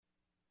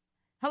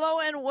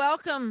Hello and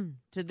welcome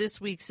to this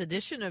week's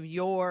edition of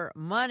Your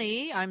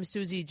Money. I'm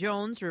Susie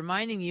Jones,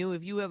 reminding you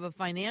if you have a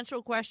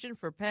financial question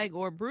for Peg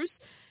or Bruce,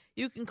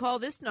 you can call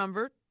this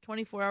number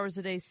 24 hours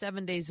a day,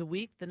 7 days a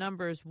week. The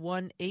number is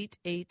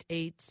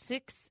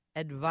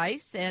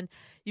 1-888-6-ADVICE. And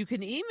you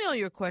can email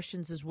your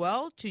questions as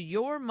well to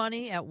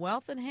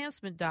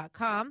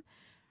yourmoney@wealthenhancement.com.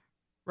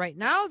 Right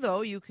now,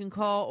 though, you can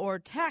call or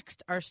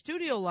text our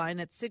studio line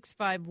at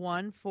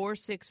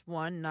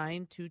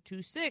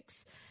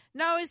 651-461-9226.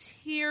 Now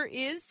here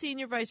is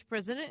Senior Vice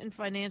President and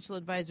Financial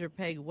Advisor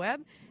Peg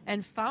Webb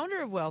and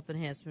founder of Wealth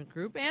Enhancement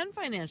Group and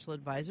financial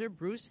advisor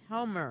Bruce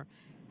Helmer.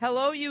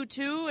 Hello, you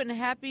two, and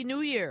Happy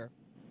New Year.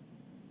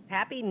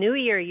 Happy New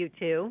Year, you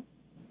two.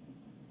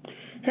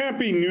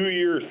 Happy New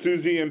Year,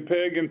 Susie and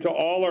Peg, and to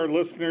all our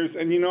listeners.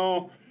 And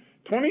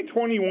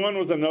 2021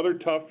 was another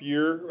tough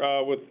year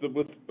with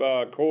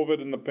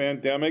COVID and the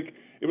pandemic.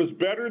 It was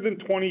better than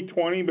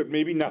 2020, but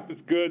maybe not as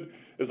good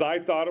as I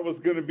thought it was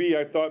going to be.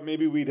 I thought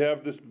maybe we'd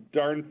have this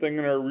darn thing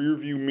in our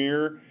rearview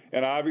mirror,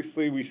 and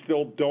obviously we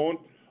still don't.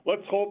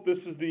 Let's hope this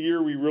is the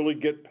year we really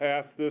get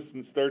past this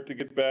and start to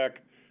get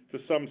back to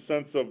some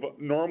sense of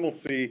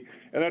normalcy.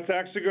 And that's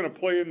actually going to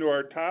play into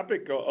our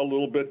topic a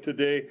little bit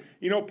today.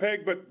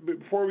 Peg, but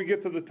before we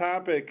get to the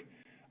topic,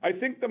 I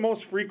think the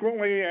most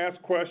frequently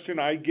asked question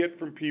I get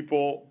from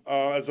people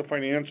as a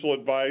financial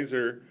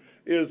advisor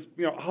is,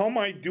 how am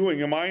I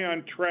doing? Am I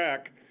on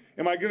track?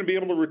 Am I going to be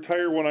able to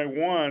retire when I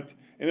want?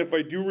 And if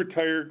I do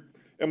retire,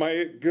 am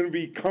I going to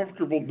be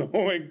comfortable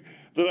knowing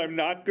that I'm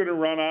not going to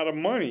run out of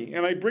money?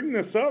 And I bring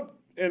this up,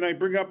 and I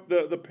bring up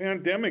the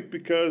pandemic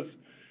because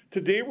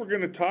today we're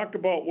going to talk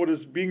about what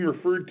is being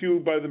referred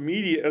to by the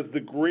media as the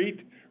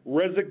Great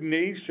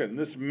Resignation,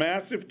 this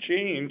massive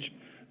change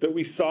that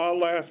we saw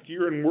last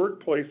year in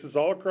workplaces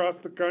all across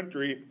the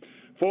country,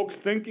 folks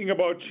thinking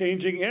about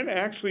changing and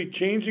actually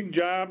changing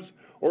jobs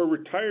or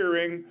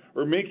retiring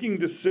or making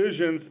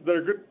decisions that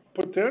are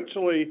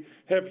potentially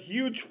have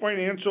huge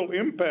financial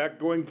impact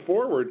going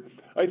forward.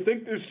 I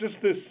think there's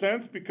just this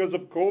sense because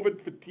of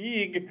COVID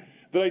fatigue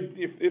that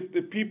if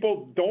the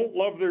people don't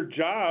love their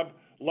job,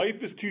 life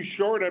is too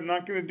short. I'm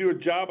not going to do a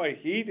job I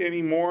hate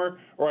anymore,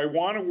 or I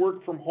want to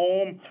work from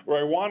home, or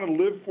I want to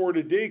live for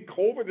today.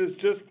 COVID has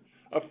just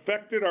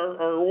affected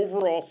our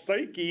overall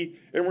psyche,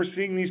 and we're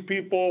seeing these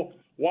people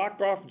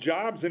walk off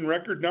jobs in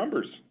record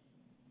numbers.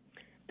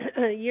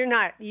 You're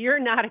not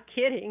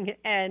kidding,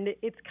 and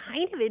it's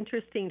kind of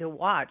interesting to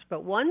watch.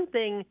 But one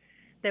thing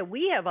that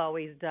we have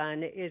always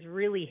done is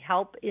really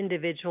help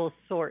individuals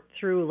sort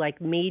through like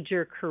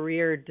major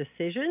career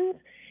decisions.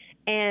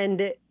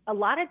 And a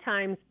lot of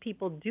times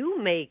people do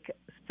make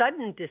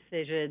sudden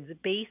decisions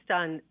based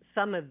on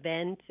some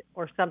event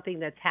or something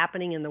that's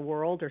happening in the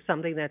world or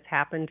something that's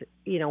happened,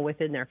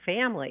 within their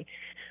family.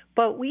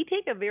 But we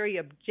take a very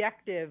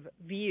objective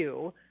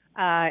view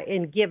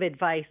and give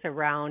advice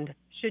around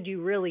should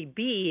you really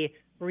be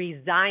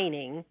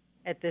resigning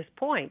at this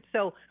point.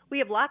 So we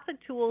have lots of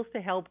tools to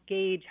help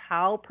gauge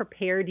how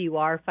prepared you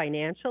are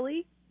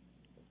financially.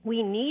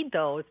 We need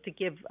those to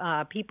give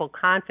people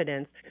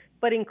confidence,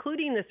 but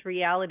including this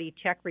reality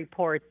check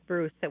report,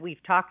 Bruce, that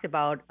we've talked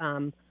about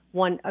a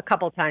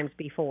couple times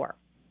before.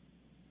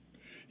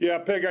 Yeah,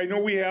 Peg, I know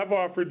we have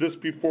offered this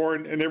before,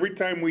 and every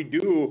time we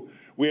do,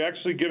 we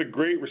actually get a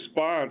great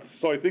response.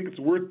 So I think it's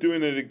worth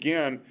doing it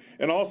again.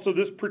 And also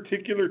this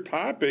particular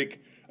topic,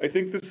 I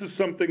think this is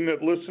something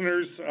that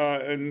listeners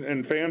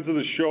and fans of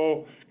the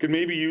show can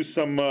maybe use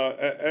some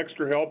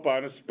extra help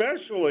on,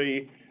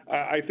 especially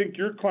I think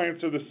your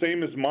clients are the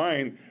same as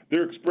mine.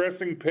 They're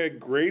expressing, Peg,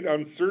 great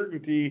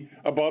uncertainty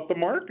about the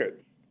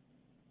market.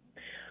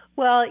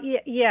 Well,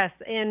 yes,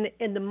 and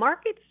the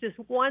market's just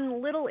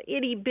one little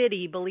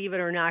itty-bitty, believe it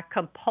or not,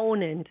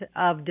 component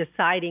of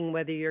deciding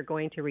whether you're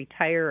going to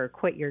retire or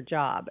quit your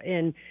job.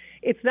 And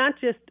it's not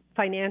just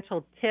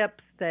financial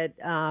tips that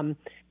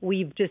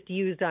we've just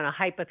used on a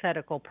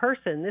hypothetical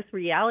person. This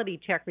reality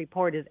check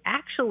report is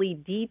actually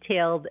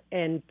detailed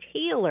and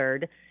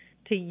tailored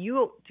to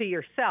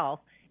yourself,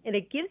 and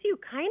it gives you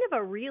kind of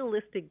a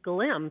realistic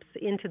glimpse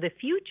into the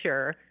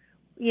future,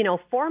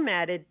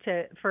 formatted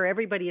for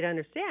everybody to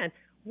understand.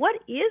 What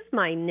is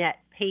my net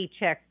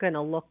paycheck going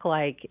to look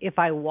like if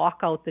I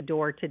walk out the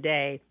door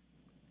today,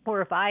 or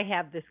if I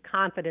have this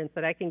confidence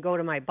that I can go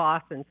to my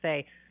boss and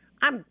say,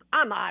 I'm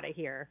out of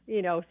here,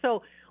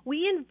 So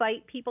we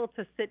invite people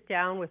to sit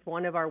down with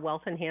one of our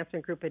Wealth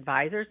Enhancement Group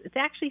advisors. It's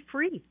actually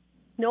free,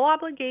 no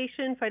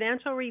obligation,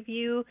 financial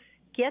review.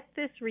 Get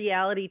this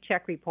reality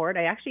check report.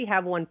 I actually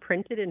have one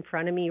printed in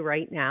front of me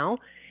right now,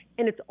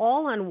 and it's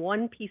all on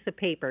one piece of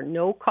paper,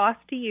 no cost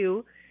to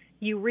you.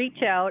 You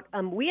reach out.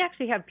 We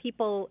actually have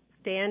people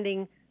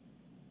sitting.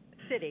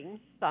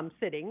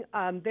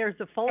 There's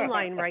a phone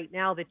line right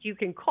now that you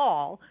can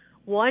call,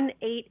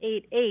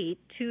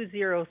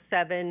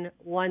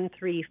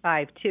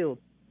 1-888-207-1352.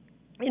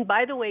 And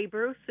by the way,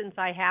 Bruce, since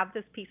I have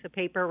this piece of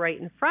paper right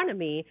in front of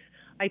me,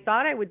 I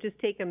thought I would just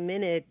take a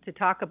minute to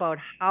talk about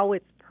how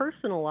it's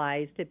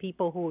personalized to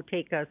people who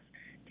take us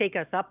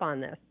up on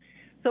this.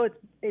 So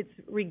it's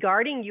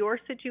regarding your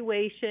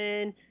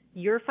situation,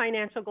 your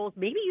financial goals.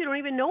 Maybe you don't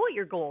even know what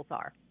your goals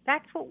are.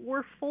 That's what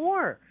we're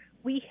for.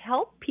 We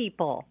help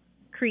people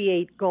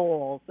create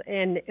goals,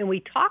 and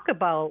we talk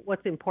about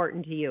what's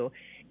important to you.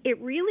 It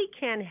really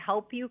can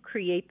help you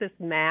create this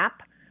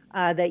map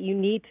that you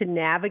need to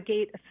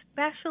navigate,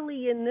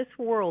 especially in this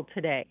world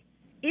today.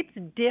 It's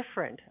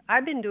different.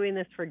 I've been doing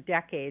this for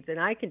decades, and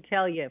I can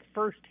tell you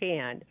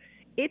firsthand,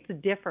 it's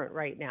different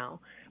right now.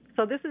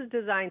 So this is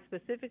designed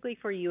specifically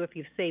for you if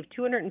you've saved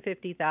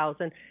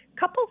 $250,000.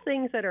 Couple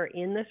things that are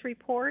in this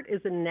report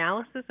is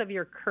analysis of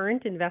your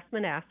current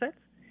investment assets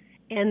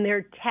and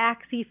their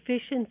tax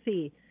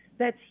efficiency.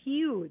 That's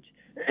huge.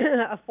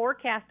 A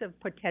forecast of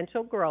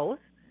potential growth.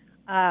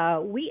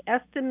 We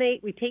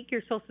estimate, we take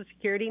your Social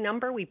Security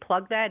number, we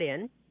plug that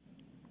in.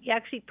 We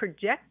actually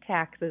project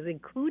taxes,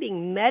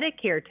 including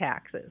Medicare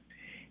taxes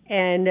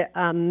and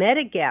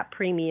Medigap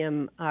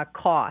premium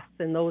costs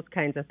and those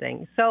kinds of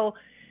things. So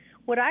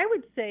what I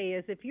would say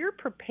is if you're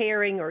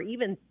preparing or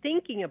even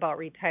thinking about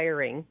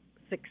retiring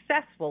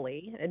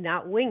successfully and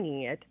not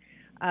winging it,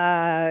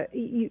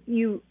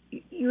 you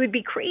would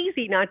be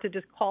crazy not to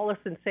just call us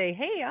and say,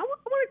 hey, I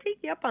want to take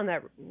you up on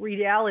that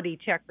reality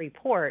check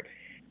report.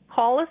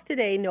 Call us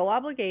today, no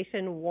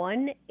obligation,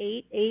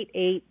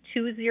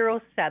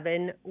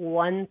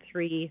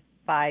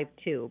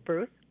 1-888-207-1352.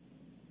 Bruce?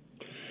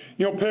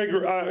 You know, Peg,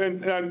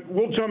 and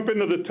we'll jump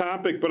into the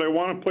topic, but I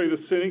want to play the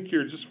cynic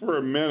here just for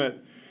a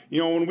minute. You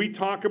know, when we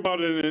talk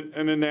about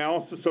an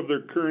analysis of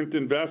their current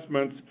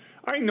investments,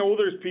 I know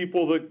there's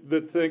people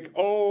that think,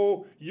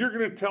 oh, you're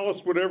going to tell us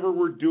whatever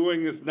we're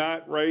doing is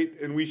not right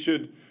and we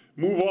should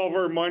move all of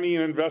our money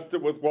and invest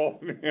it with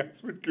Wealth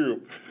Enhancement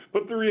Group.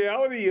 But the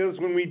reality is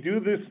when we do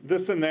this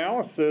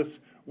analysis,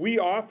 we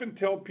often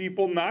tell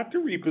people not to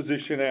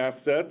reposition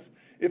assets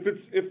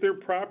if they're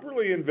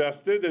properly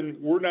invested and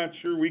we're not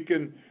sure we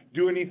can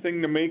do anything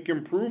to make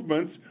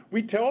improvements.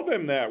 We tell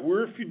them that.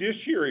 We're a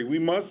fiduciary. We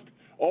must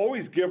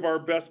always give our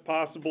best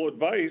possible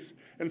advice,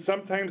 and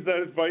sometimes that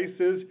advice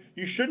is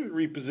you shouldn't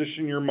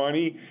reposition your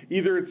money.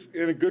 Either it's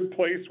in a good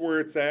place where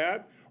it's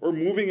at, or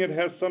moving it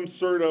has some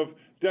sort of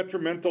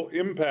detrimental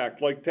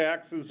impact like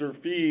taxes or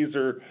fees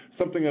or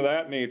something of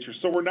that nature.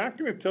 So we're not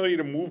going to tell you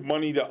to move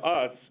money to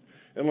us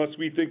unless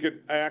we think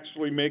it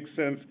actually makes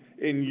sense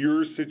in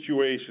your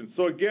situation.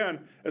 So again,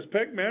 as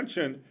Peg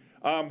mentioned,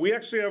 we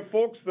actually have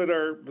folks that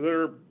are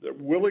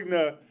willing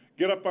to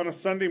get up on a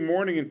Sunday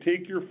morning and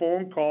take your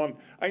phone call. And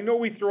I know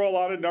we throw a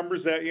lot of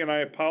numbers at you, and I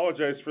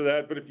apologize for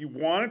that, but if you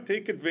want to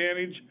take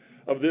advantage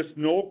of this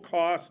no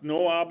cost,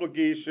 no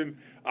obligation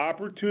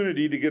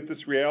opportunity to get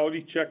this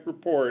reality check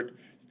report,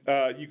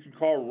 you can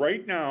call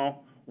right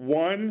now,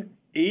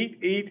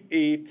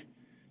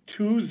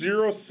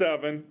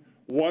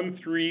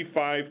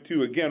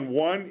 1-888-207-1352. Again,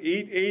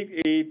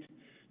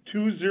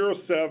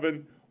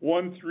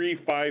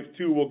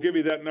 1-888-207-1352. We'll give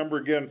you that number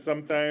again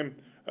sometime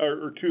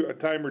a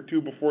time or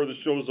two before the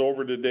show's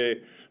over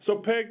today. So,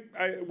 Peg,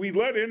 we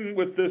let in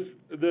with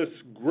this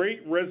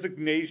great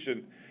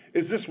resignation.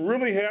 Is this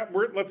really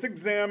happening? Let's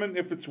examine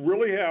if it's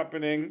really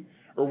happening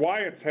or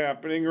why it's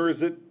happening, or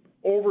is it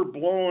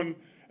overblown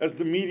as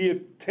the media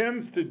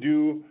tends to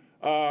do,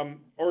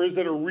 or is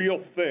it a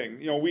real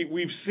thing? You know,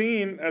 we've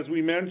seen, as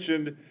we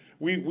mentioned,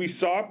 we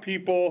saw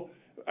people,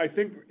 I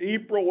think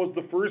April was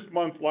the first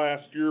month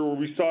last year where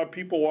we saw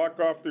people walk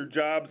off their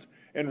jobs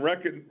in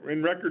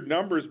record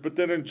numbers, but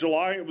then in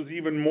July it was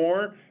even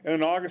more, and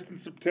in August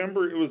and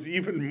September it was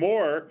even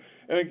more.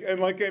 And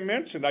like I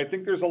mentioned, I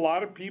think there's a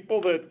lot of people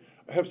that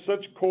have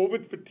such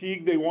COVID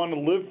fatigue they want to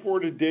live for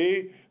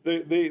today.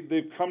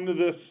 They've come to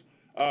this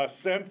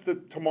sense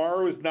that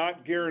tomorrow is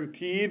not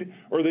guaranteed,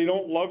 or they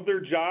don't love their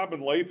job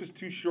and life is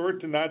too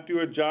short to not do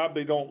a job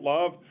they don't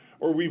love,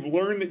 or we've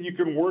learned that you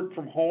can work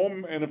from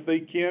home, and if they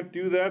can't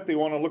do that, they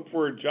want to look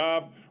for a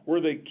job where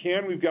they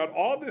can. We've got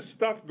all this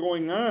stuff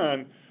going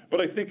on, but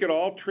I think it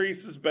all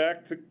traces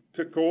back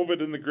to COVID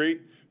and the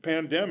great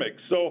pandemic.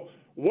 So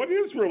what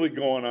is really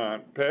going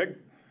on, Peg?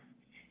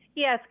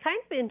 Yeah, it's kind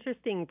of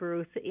interesting,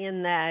 Bruce,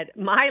 in that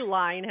my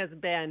line has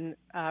been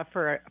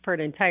for an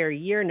entire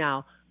year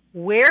now,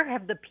 where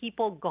have the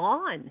people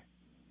gone?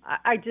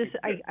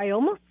 I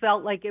almost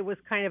felt like it was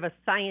kind of a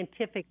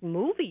scientific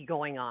movie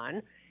going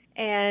on,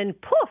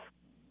 and poof,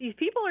 these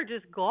people are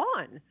just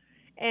gone.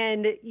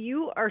 And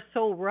you are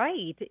so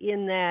right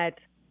in that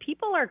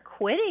people are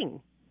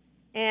quitting.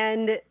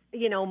 And,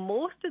 you know,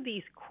 most of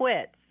these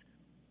quits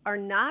are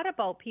not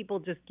about people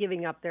just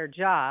giving up their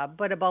job,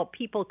 but about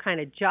people kind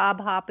of job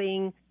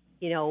hopping,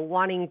 you know,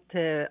 wanting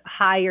to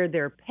hire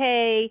their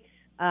pay.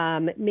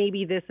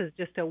 Maybe this is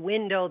just a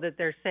window that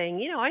they're saying,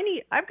 you know,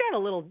 I've got a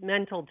little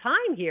mental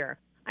time here.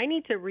 I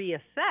need to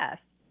reassess.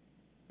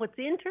 What's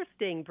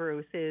interesting,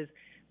 Bruce, is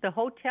the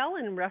hotel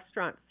and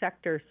restaurant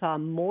sector saw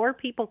more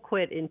people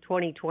quit in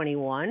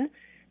 2021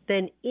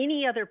 than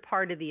any other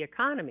part of the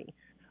economy.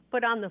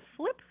 But on the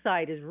flip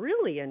side is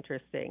really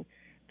interesting.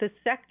 The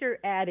sector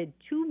added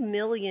 2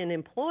 million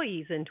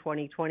employees in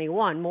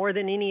 2021, more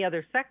than any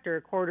other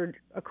sector,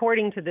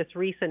 according to this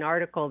recent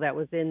article that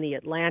was in The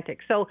Atlantic.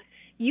 So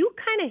you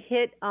kind of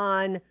hit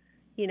on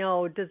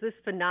does this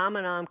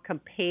phenomenon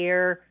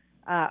compare,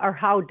 or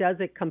how does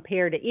it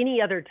compare to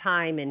any other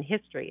time in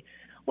history?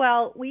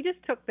 Well, we just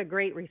took the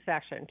Great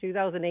Recession,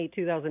 2008,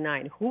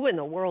 2009. Who in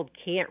the world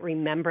can't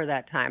remember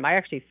that time? I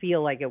actually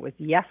feel like it was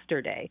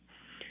yesterday.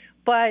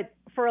 But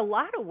for a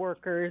lot of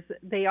workers,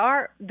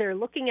 they're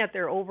looking at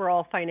their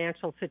overall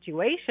financial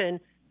situation,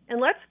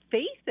 and let's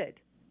face it,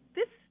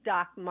 this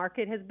stock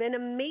market has been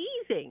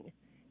amazing.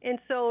 And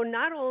so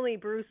not only,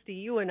 Bruce, do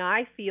you and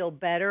I feel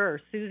better,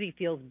 or Susie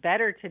feels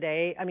better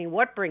today, I mean,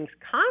 what brings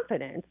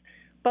confidence,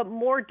 but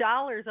more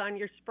dollars on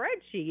your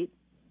spreadsheet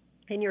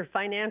in your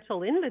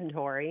financial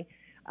inventory,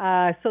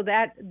 so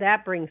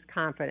that brings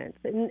confidence.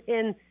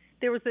 And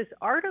there was this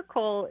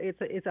article.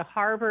 It's a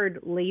Harvard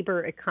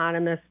labor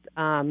economist,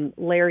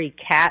 Lawrence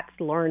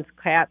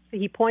Katz.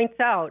 He points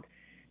out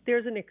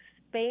there's an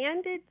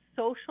expanded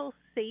social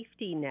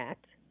safety net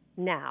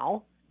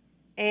now,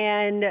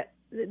 and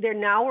they're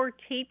now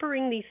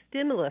tapering these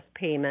stimulus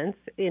payments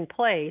in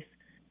place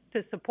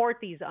to support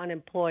these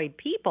unemployed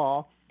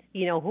people,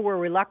 who were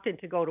reluctant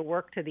to go to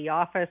work, to the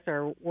office,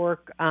 or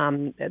work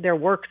their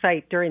work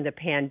site during the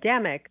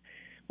pandemic.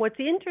 What's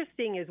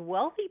interesting is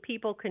wealthy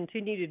people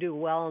continue to do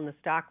well in the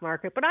stock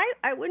market, but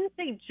I wouldn't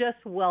say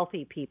just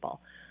wealthy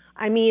people.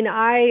 I mean,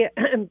 I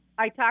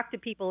talk to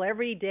people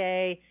every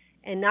day,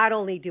 and not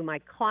only do my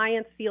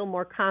clients feel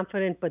more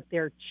confident, but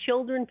their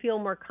children feel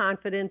more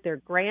confident, their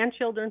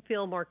grandchildren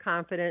feel more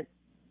confident.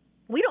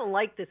 We don't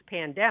like this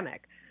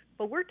pandemic,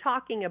 but we're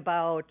talking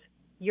about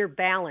your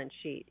balance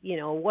sheet,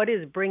 what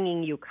is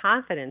bringing you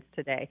confidence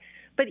today.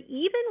 But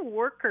even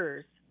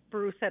workers,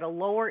 Bruce, at a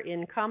lower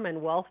income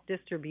and wealth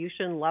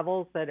distribution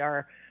levels that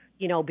are,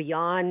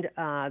 beyond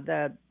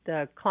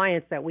the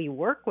clients that we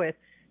work with,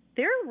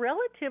 they're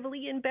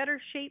relatively in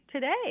better shape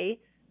today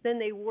than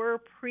they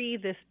were pre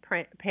this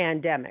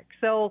pandemic.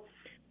 So,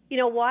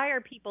 why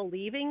are people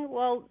leaving?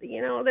 Well,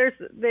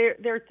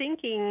 they're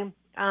thinking,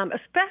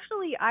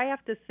 especially, I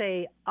have to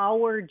say,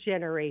 our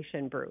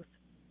generation, Bruce.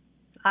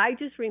 I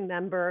just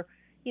remember,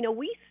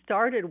 we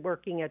started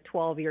working at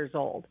 12 years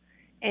old.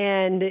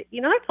 And,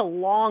 that's a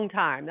long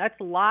time. That's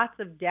lots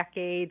of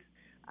decades.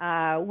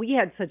 We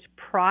had such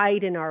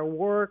pride in our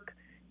work.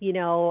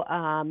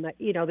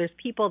 There's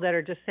people that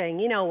are just saying,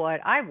 what,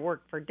 I've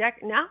worked for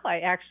decades. Now I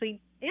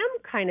actually am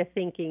kind of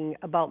thinking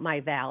about my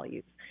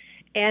values.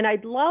 And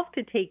I'd love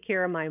to take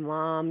care of my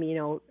mom.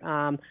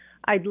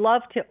 I'd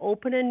love to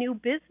open a new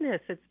business.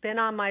 It's been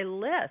on my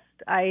list.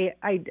 I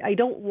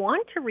don't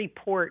want to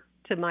report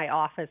to my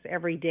office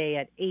every day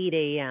at 8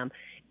 a.m.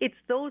 It's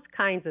those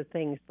kinds of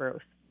things,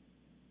 Bruce.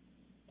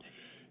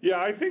 Yeah,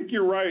 I think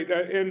you're right.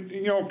 And,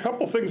 a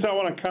couple things I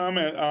want to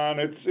comment on.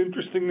 It's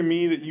interesting to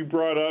me that you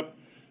brought up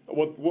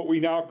what we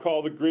now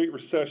call the Great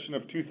Recession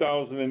of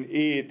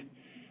 2008.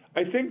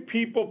 I think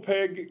people,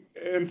 Peg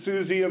and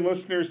Susie and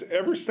listeners,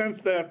 ever since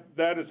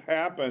that has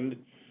happened,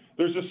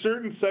 there's a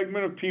certain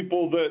segment of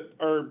people that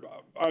are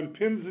on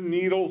pins and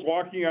needles,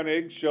 walking on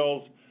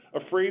eggshells,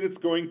 afraid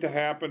it's going to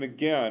happen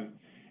again.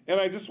 And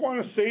I just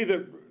want to say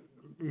that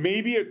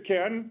maybe it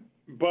can,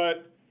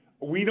 but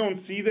we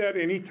don't see that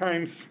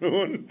anytime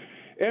soon.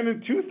 And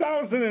in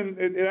 2000,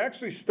 it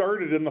actually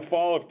started in the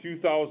fall of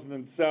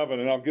 2007,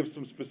 and I'll give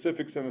some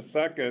specifics in a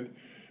second.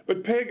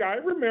 But Peg, I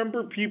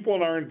remember people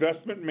in our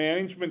investment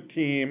management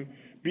team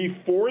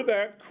before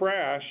that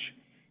crash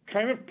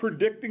kind of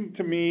predicting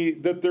to me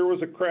that there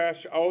was a crash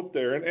out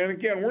there. And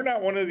again, we're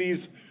not one of these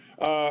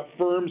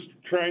firms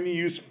trying to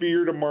use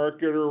fear to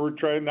market, or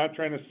we're not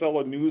trying to sell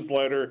a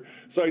newsletter.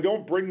 So I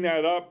don't bring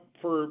that up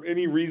for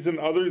any reason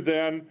other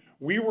than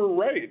we were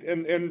right.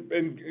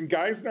 And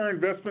guys in our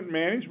investment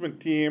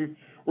management team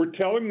were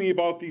telling me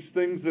about these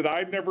things that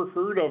I'd never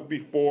heard of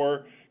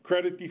before,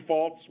 credit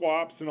default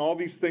swaps and all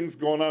these things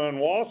going on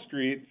Wall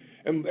Street,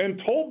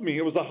 and told me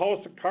it was a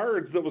house of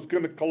cards that was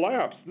going to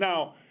collapse.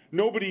 Now,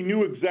 nobody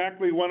knew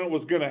exactly when it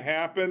was going to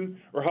happen,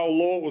 or how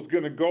low it was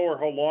going to go, or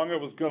how long it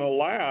was going to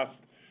last.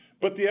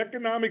 But the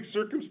economic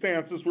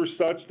circumstances were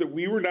such that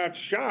we were not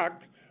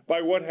shocked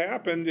by what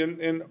happened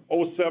in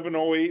 07,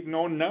 08, and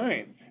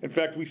 09. In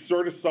fact, we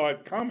sort of saw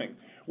it coming.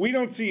 We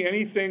don't see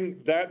anything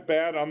that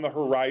bad on the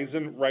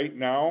horizon right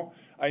now.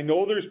 I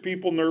know there's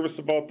people nervous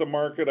about the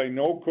market. I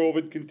know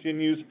COVID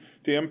continues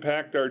to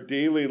impact our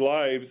daily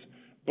lives,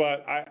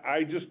 but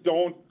I just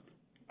don't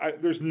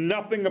 – there's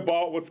nothing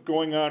about what's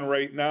going on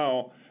right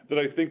now that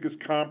I think is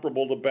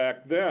comparable to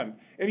back then.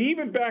 And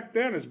even back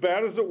then, as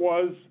bad as it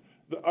was,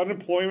 the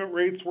unemployment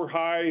rates were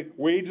high,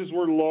 wages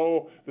were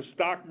low, the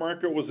stock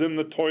market was in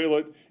the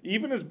toilet.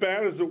 Even as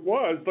bad as it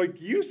was, like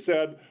you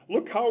said,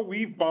 look how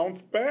we've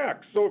bounced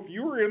back. So if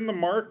you were in the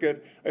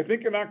market, I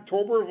think in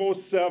October of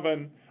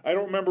 07, I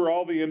don't remember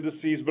all the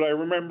indices, but I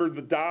remember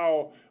the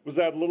Dow was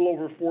at a little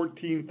over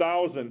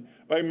 14,000.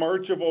 By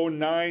March of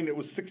 09, it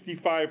was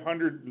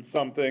 6,500 and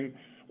something.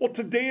 Well,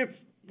 today it's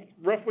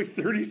roughly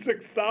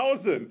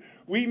 36,000.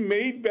 We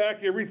made back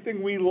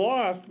everything we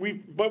lost,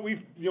 but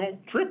we've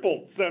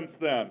tripled since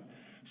then.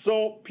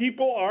 So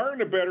people are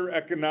in a better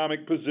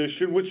economic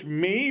position, which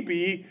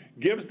maybe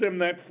gives them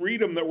that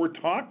freedom that we're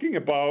talking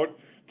about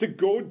to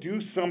go do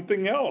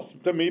something else,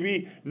 to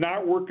maybe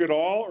not work at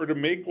all or to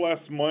make less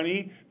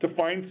money, to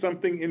find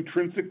something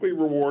intrinsically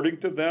rewarding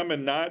to them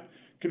and not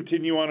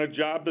continue on a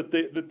job that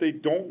they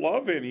don't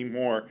love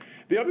anymore.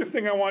 The other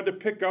thing I wanted to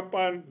pick up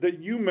on that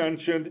you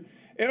mentioned,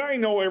 and I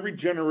know every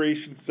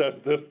generation says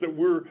this,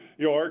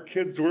 that our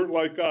kids weren't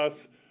like us,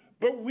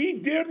 but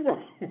we did work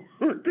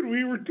when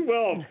we were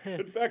 12.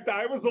 In fact,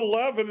 I was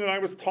 11 and I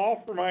was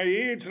tall for my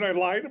age, and I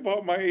lied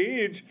about my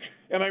age,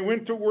 and I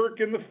went to work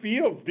in the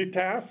fields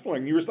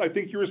detasseling. I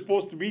think you were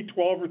supposed to be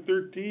 12 or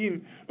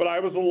 13, but I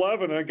was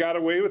 11 and I got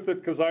away with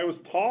it because I was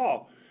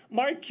tall.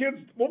 My kids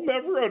will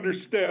never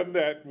understand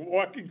that,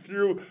 walking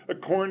through a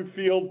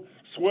cornfield,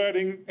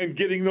 sweating and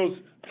getting those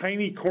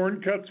tiny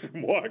corn cuts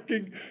from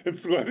walking and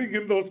sweating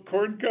in those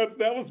corn cuts.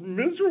 That was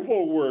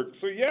miserable work.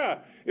 So yeah,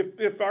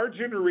 if our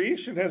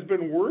generation has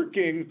been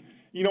working,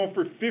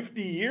 for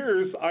 50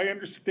 years, I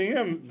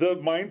understand the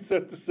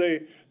mindset to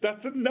say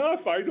that's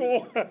enough. I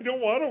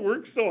don't want to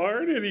work so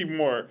hard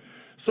anymore.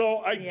 So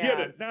I get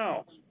it.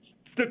 Now,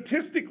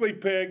 statistically,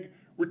 Peg,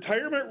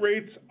 retirement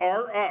rates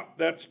are up.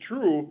 That's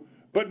true,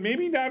 but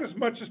maybe not as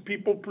much as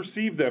people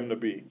perceive them to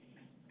be.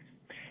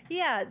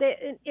 Yeah,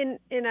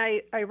 and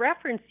I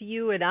reference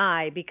you and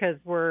I because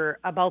we're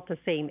about the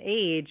same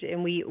age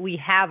and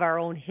we have our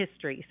own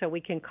history, so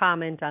we can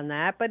comment on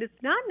that. But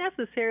it's not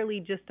necessarily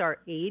just our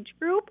age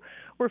group.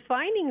 We're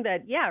finding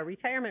that,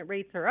 retirement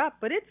rates are up,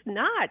 but it's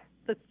not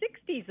the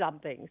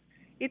 60-somethings.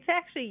 It's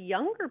actually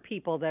younger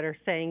people that are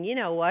saying, you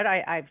know what,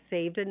 I've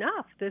saved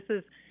enough.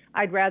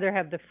 I'd rather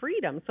have the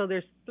freedom. So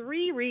there's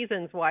 3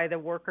 reasons why the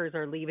workers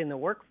are leaving the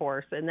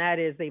workforce, and that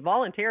is they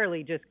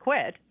voluntarily just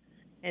quit.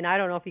 And I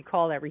don't know if you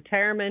call that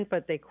retirement,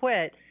 but they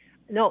quit.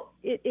 No,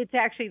 it's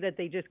actually that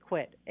they just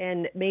quit.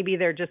 And maybe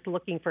they're just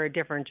looking for a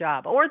different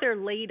job. Or they're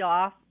laid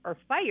off or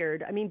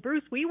fired. I mean,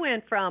 Bruce, we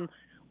went from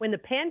when the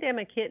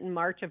pandemic hit in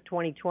March of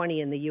 2020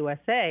 in the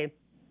USA,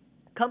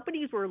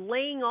 companies were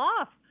laying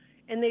off.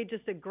 And they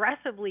just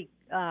aggressively,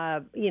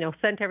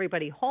 sent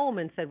everybody home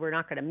and said, we're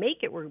not going to make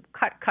it. We're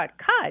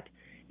cut.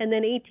 And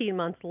then 18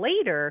 months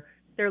later,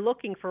 they're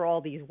looking for all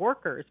these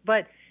workers.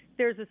 But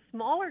there's a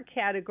smaller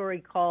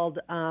category called,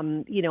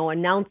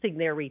 announcing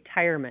their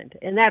retirement.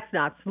 And that's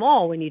not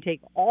small when you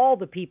take all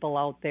the people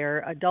out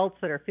there, adults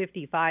that are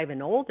 55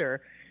 and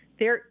older.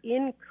 They're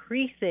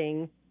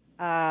increasing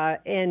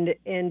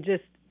and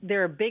just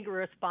they're a big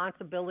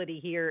responsibility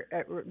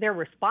here. They're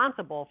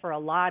responsible for a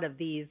lot of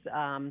these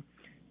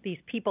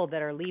people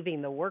that are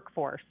leaving the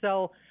workforce.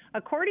 So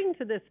according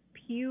to this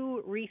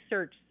Pew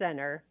Research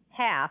Center,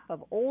 half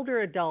of older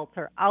adults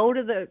are out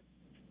of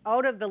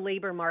the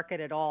labor market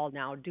at all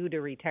now due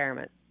to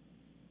retirement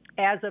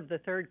as of the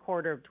third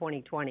quarter of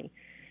 2020.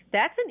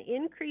 That's an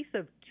increase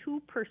of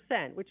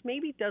 2%, which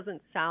maybe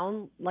doesn't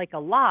sound like a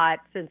lot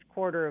since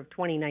quarter of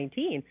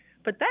 2019,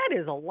 but that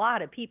is a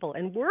lot of people.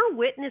 And we're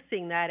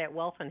witnessing that at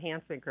Wealth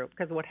Enhancement Group,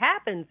 because what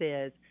happens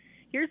is,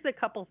 here's the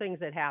couple things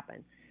that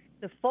happen.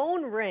 The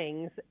phone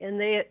rings and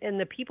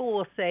the people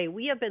will say,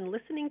 we have been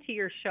listening to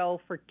your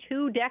show for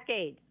 2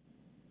 decades.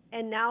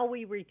 And now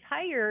we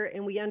retire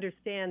and we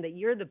understand that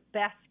you're the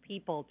best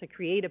people to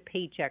create a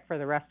paycheck for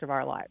the rest of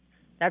our lives.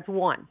 That's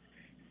one.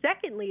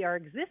 Secondly, our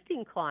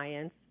existing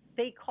clients,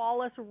 they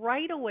call us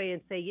right away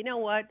and say, you know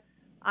what,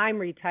 I'm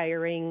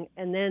retiring.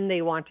 And then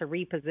they want to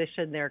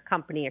reposition their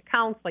company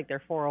accounts, like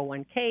their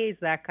 401ks,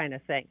 that kind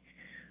of thing.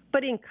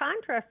 But in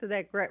contrast to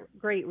that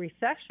Great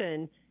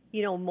Recession,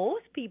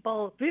 most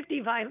people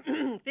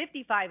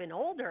 55 and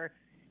older,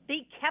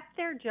 they kept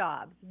their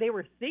jobs. They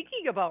were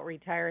thinking about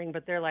retiring,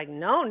 but they're like,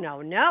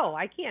 no,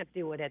 I can't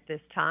do it at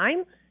this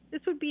time.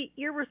 This would be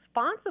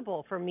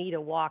irresponsible for me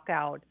to walk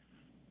out.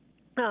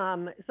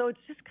 So it's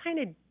just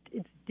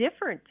it's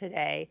different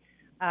today,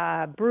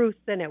 Bruce,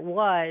 than it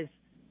was,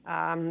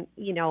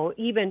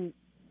 even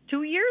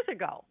 2 years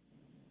ago.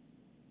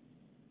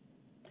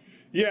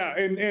 Yeah,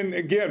 and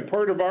again,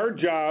 part of our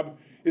job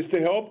is to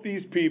help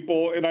these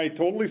people, and I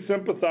totally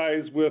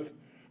sympathize with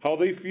how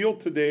they feel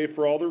today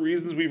for all the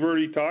reasons we've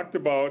already talked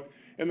about.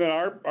 And then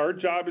our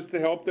job is to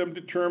help them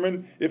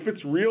determine if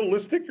it's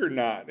realistic or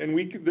not. And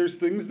there's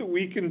things that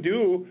we can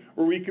do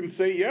where we can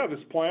say, yeah,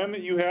 this plan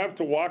that you have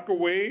to walk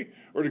away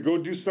or to go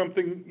do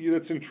something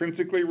that's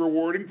intrinsically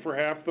rewarding for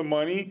half the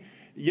money,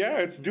 yeah,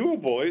 it's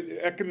doable.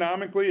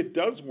 Economically, it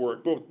does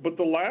work. But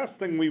the last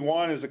thing we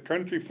want is a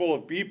country full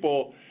of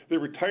people that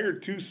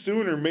retired too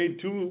soon or made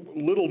too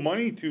little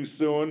money too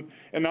soon,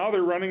 and now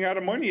they're running out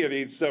of money at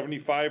age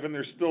 75 and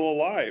they're still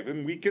alive.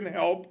 And we can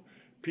help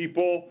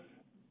people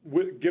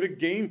get a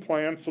game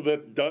plan so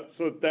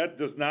that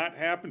does not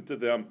happen to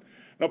them.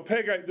 Now,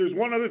 Peg, there's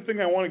one other thing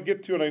I want to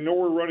get to, and I know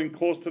we're running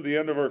close to the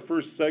end of our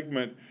first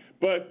segment,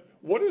 but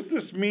what does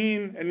this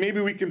mean, and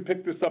maybe we can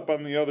pick this up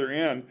on the other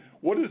end,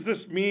 what does this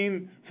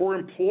mean for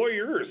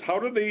employers? How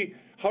do they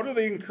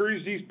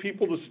encourage these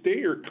people to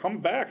stay or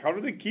come back? How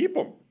do they keep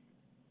them?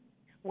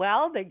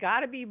 Well, they got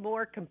to be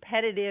more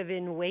competitive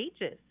in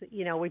wages.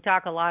 We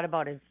talk a lot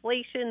about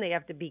inflation. They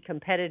have to be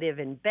competitive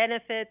in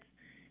benefits.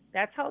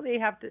 That's what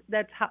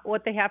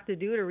they have to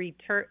do to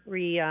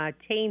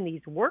retain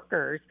these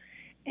workers.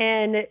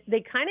 And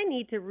they kind of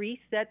need to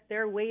reset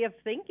their way of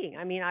thinking.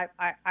 I mean,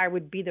 I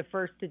would be the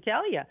first to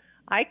tell you,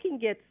 I can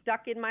get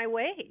stuck in my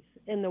ways,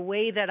 in the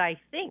way that I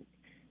think.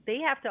 They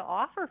have to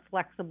offer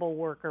flexible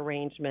work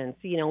arrangements,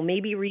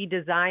 maybe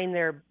redesign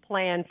their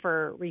plan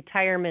for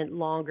retirement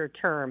longer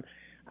term,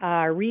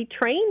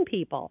 retrain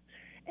people.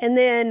 And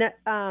then,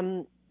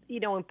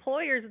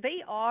 employers,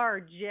 they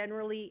are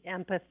generally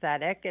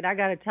empathetic. And I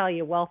got to tell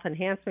you, Wealth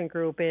Enhancement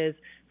Group is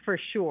for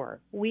sure.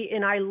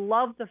 And I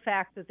love the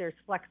fact that there's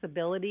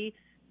flexibility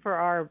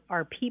for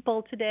our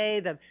people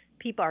today,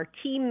 our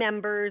team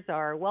members.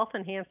 Our Wealth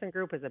Enhancement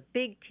Group is a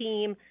big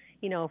team.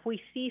 If we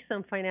see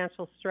some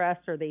financial stress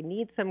or they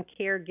need some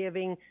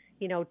caregiving,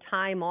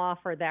 time off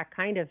or that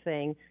kind of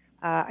thing,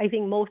 I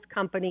think most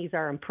companies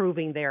are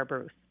improving there,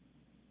 Bruce.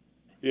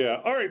 Yeah.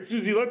 All right,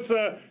 Susie, let's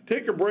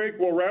take a break.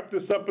 We'll wrap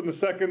this up in the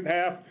second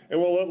half, and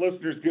we'll let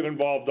listeners get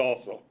involved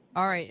also.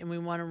 All right, and we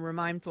want to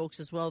remind folks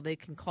as well, they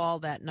can call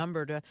that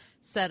number to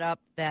set up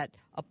that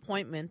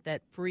appointment,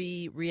 that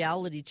free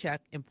reality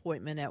check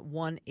appointment at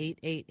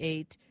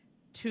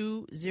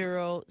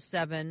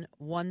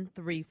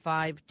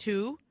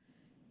 1-888-207-1352.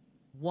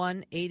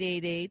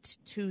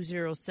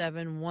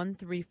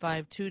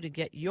 1-888-207-1352 to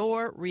get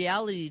your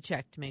reality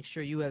check to make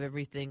sure you have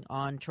everything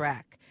on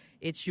track.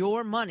 It's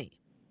your money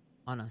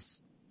on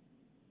us.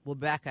 We'll be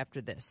back after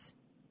this.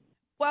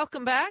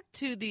 Welcome back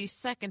to the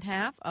second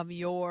half of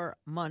Your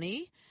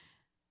Money.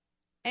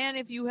 And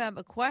if you have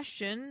a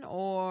question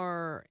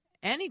or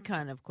any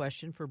kind of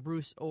question for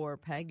Bruce or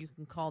Peg, you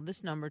can call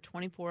this number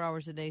 24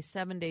 hours a day,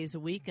 7 days a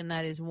week, and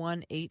that is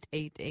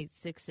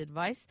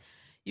 1-8886-ADVICE.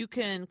 You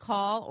can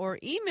call or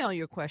email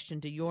your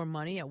question to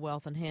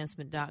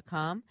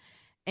yourmoney@wealthenhancement.com.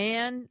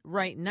 And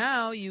right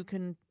now you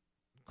can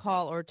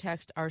call or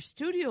text our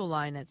studio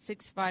line at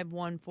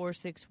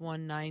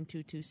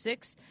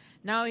 651-461-9226.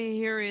 Now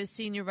here is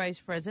Senior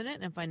Vice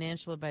President and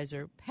Financial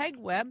Advisor Peg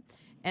Webb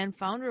and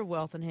founder of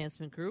Wealth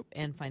Enhancement Group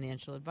and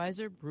Financial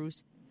Advisor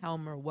Bruce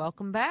Helmer.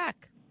 Welcome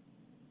back.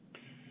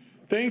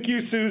 Thank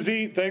you,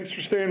 Susie. Thanks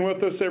for staying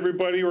with us,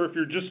 everybody, or if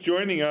you're just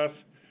joining us.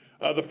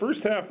 The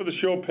first half of the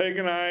show, Peg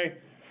and I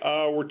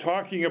were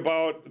talking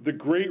about the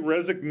Great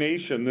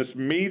Resignation, this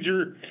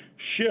major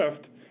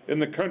shift in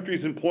the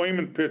country's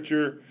employment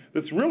picture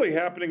that's really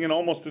happening in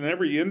almost in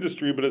every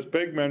industry, but as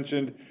Peg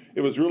mentioned,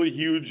 it was really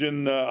huge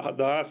in the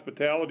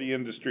hospitality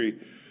industry.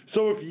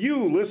 So if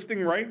you,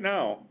 listening right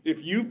now, if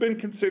you've been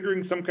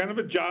considering some kind of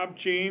a job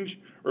change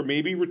or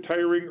maybe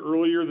retiring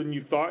earlier than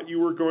you thought you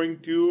were going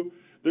to,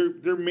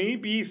 there may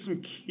be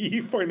some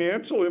key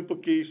financial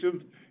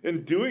implications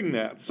in doing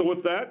that. So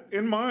with that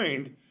in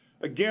mind,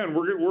 again,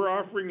 we're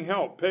offering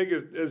help. Peg,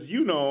 as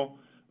you know,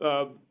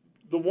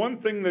 the one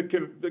thing that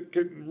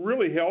can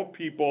really help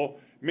people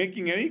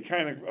making any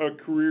kind of a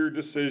career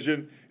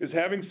decision is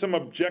having some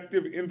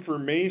objective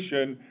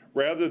information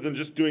rather than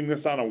just doing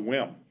this on a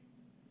whim.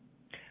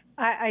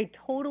 I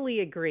totally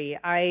agree.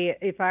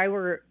 If I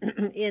were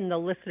in the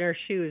listener's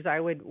shoes, I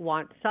would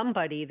want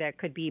somebody that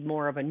could be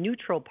more of a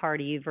neutral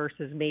party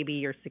versus maybe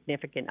your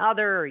significant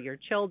other or your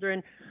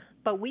children.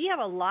 But we have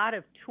a lot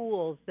of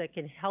tools that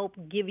can help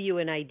give you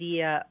an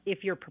idea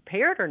if you're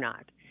prepared or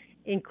not,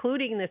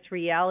 including this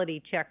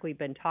reality check we've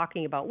been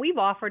talking about. We've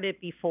offered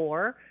it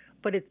before,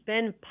 but it's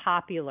been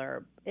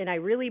popular. And I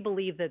really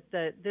believe that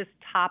this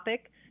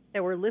topic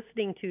that we're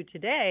listening to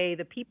today,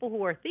 the people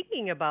who are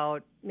thinking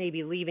about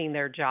maybe leaving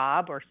their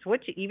job or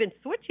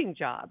switching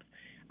jobs,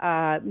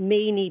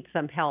 may need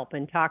some help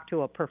and talk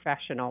to a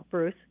professional.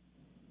 Bruce?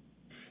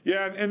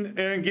 Yeah, and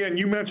again,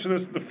 you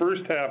mentioned this in the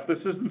first half. This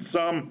isn't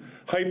some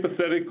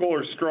hypothetical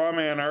or straw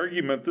man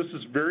argument. This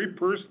is very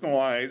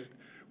personalized.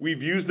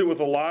 We've used it with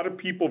a lot of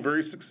people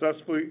very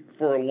successfully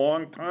for a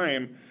long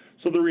time.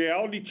 So the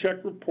reality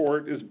check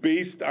report is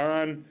based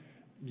on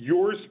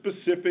your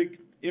specific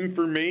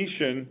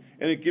information,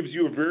 and it gives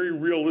you a very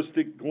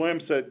realistic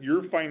glimpse at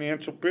your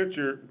financial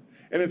picture.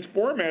 And it's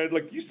formatted,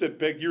 like you said,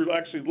 Peg, you're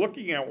actually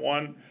looking at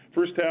one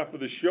first half of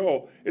the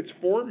show. It's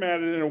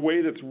formatted in a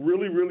way that's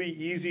really, really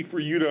easy for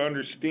you to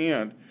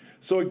understand.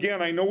 So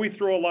again, I know we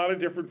throw a lot of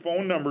different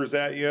phone numbers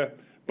at you,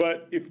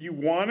 but if you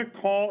want to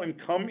call and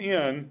come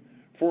in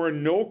for a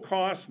no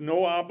cost,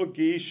 no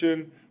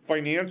obligation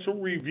financial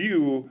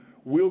review,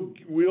 we'll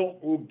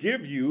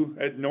give you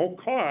at no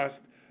cost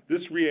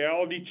this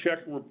reality check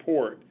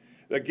report.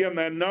 Again,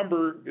 that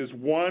number is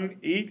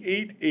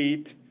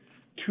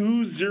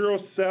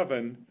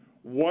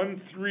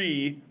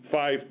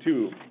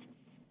 1-888-207-1352.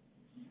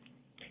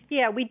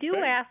 Yeah, we do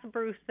ask,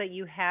 Bruce, that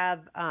you have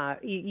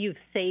you've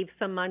saved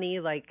some money,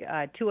 like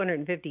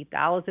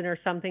 $250,000 or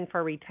something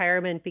for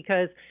retirement,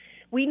 because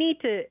we need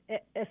to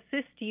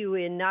assist you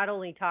in not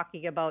only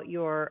talking about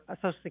your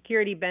Social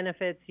Security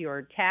benefits,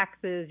 your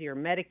taxes, your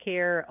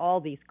Medicare,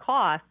 all these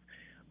costs,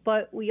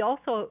 but we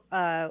also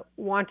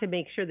want to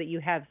make sure that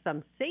you have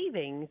some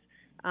savings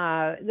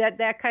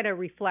that kind of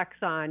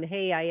reflects on,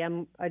 hey, I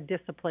am a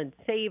disciplined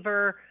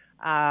saver,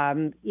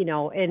 and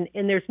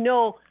there's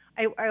no.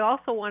 I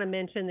also want to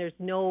mention there's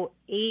no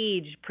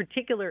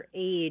particular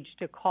age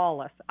to call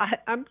us.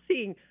 I'm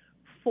seeing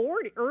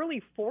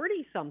early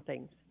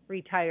 40-somethings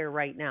retire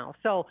right now.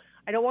 So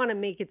I don't want to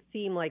make it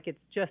seem like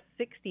it's just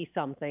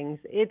 60-somethings.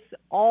 It's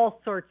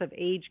all sorts of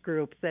age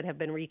groups that have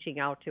been reaching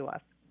out to us.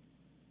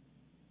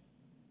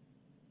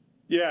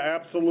 Yeah,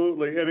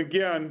 absolutely. And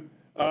again,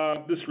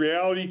 this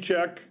reality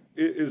check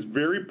is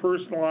very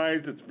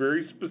personalized. It's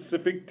very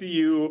specific to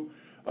you.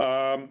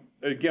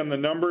 Again, the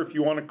number, if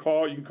you want to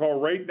call, you can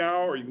call right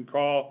now, or you can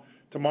call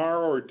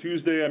tomorrow or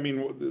Tuesday. I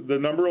mean, the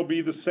number will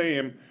be the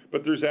same,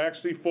 but there's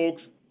actually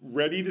folks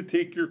ready to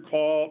take your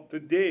call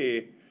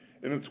today,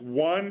 and it's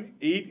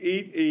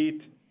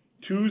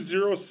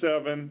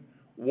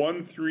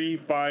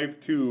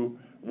 1-888-207-1352,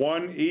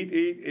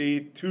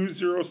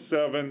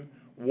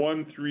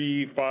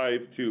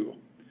 1-888-207-1352.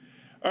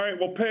 All right,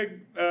 well,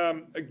 Peg,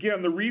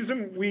 again, the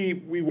reason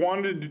we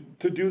wanted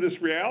to do this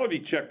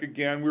reality check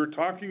again, we were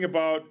talking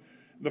about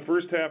the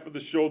first half of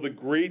the show, the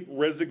Great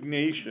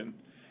Resignation.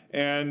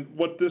 And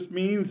what this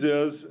means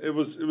is, it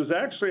was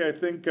actually, I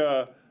think,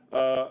 a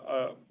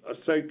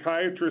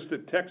psychiatrist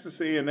at Texas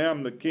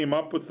A&M that came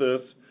up with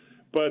this,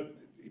 but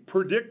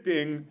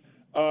predicting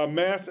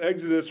mass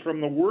exodus from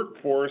the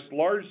workforce,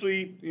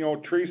 largely,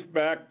 traced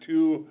back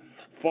to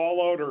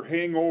fallout or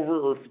hangover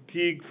or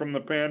fatigue from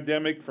the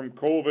pandemic, from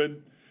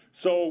COVID.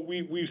 So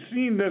we've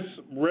seen this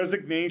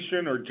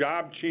resignation or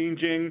job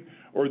changing,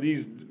 or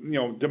these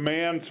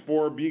demands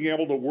for being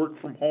able to work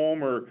from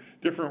home or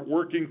different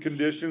working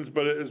conditions.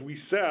 But as we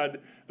said,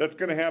 that's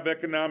going to have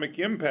economic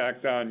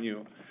impact on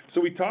you.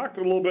 So we talked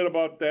a little bit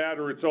about that,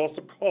 or it's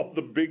also called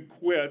the big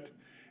quit.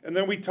 And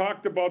then we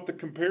talked about the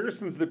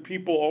comparisons that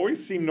people always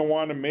seem to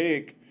want to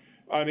make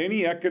on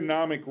any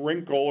economic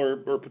wrinkle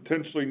or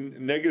potentially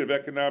negative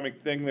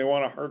economic thing. They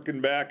want to harken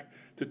back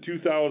to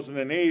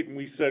 2008, and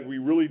we said we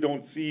really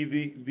don't see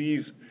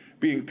these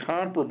being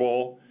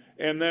comparable.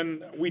 And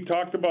then we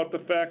talked about the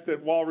fact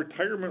that while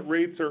retirement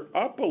rates are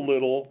up a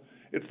little,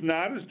 it's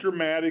not as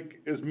dramatic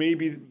as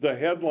maybe the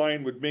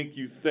headline would make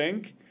you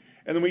think.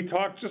 And then we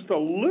talked just a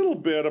little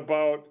bit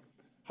about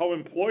how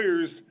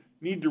employers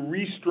need to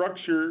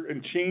restructure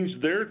and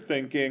change their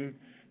thinking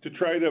to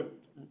try to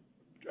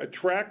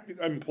attract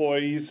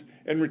employees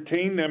and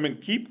retain them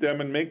and keep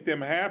them and make them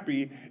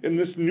happy in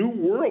this new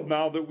world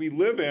now that we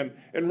live in.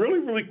 And really,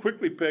 really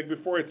quickly, Peg,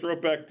 before I throw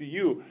it back to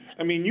you,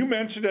 I mean, you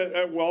mentioned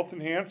at Wealth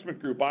Enhancement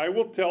Group, I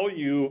will tell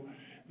you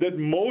that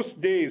most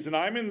days, and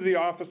I'm in the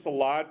office a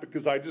lot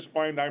because I just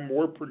find I'm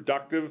more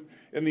productive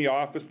in the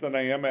office than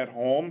I am at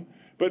home,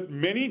 but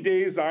many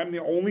days I'm the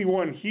only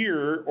one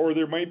here, or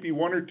there might be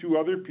one or two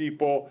other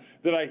people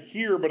that I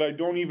hear, but I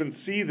don't even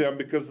see them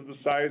because of the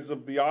size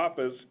of the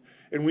office.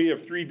 And we have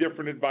 3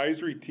 different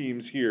advisory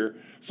teams here.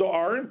 So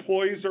our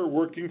employees are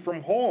working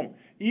from home.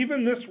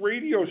 Even this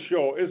radio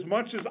show, as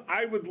much as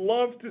I would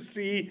love to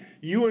see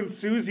you and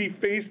Susie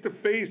face to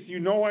face,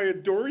 I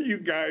adore you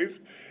guys.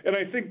 And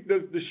I think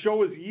the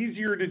show is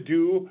easier to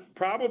do,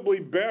 probably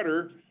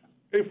better,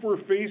 if we're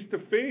face to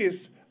face.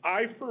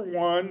 I, for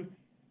one,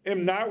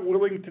 am not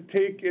willing to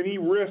take any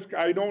risk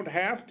I don't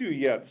have to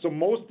yet. So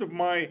most of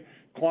my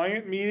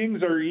client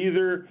meetings are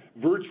either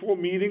virtual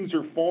meetings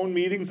or phone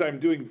meetings. I'm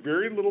doing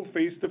very little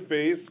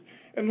face-to-face.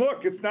 And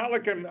look, it's not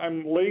like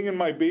I'm laying in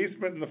my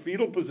basement in the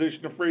fetal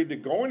position afraid to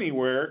go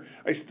anywhere.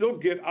 I still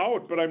get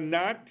out, but I'm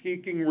not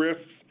taking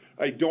risks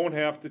I don't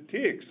have to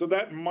take. So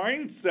that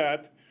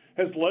mindset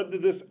has led to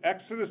this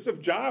exodus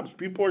of jobs.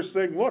 People are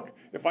saying, look,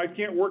 if I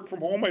can't work from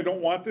home, I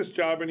don't want this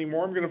job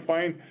anymore. I'm going to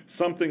find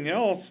something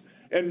else.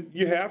 And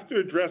you have to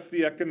address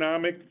the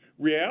economic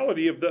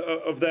reality of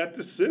that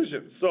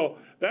decision. So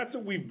that's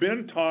what we've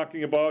been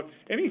talking about.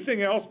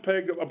 Anything else,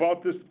 Peg,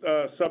 about this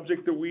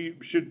subject that we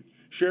should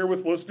share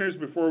with listeners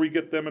before we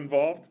get them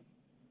involved?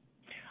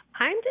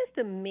 I'm just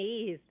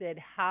amazed at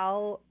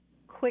how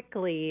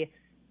quickly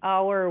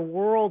our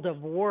world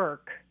of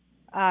work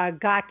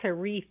got to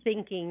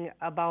rethinking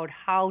about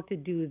how to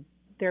do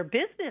their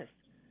business.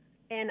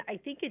 And I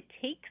think it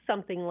takes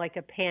something like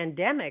a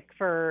pandemic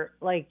for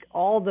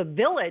all the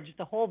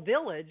whole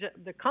village,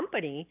 the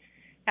company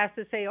has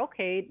to say,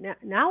 okay,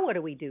 now what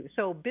do we do?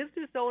 So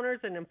business owners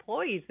and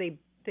employees,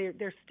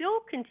 they're still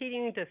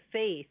continuing to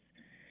face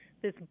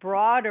this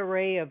broad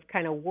array of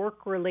kind of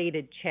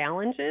work-related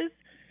challenges.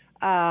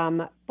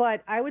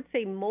 But I would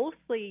say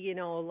mostly,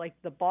 like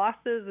the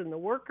bosses and the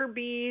worker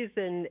bees,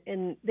 and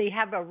they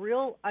have a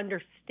real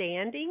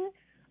understanding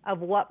of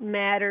what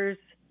matters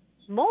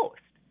most.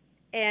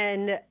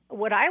 And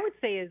what I would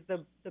say is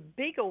the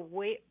big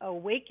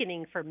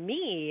awakening for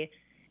me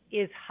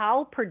is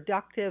how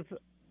productive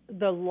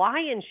the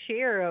lion's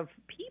share of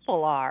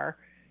people are,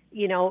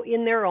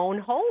 in their own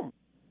home.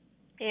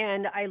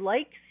 And I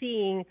like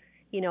seeing,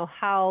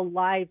 how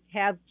lives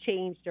have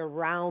changed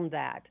around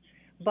that.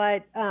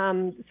 But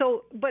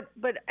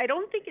but I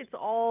don't think it's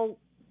all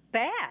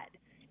bad.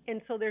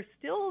 And so there's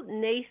still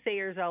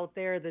naysayers out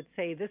there that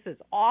say this is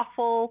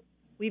awful.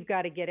 We've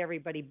got to get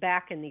everybody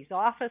back in these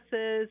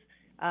offices.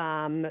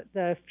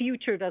 The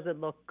future doesn't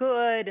look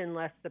good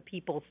unless the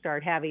people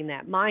start having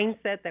that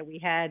mindset that we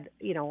had,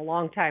 a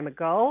long time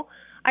ago.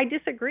 I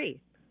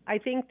disagree. I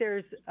think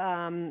there's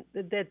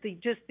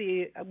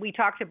we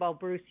talked about,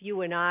 Bruce,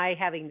 you and I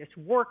having this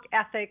work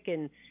ethic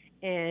and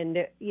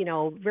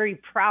very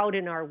proud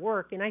in our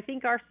work, and I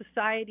think our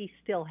society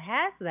still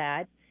has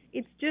that.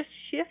 It's just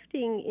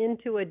shifting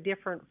into a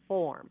different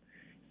form.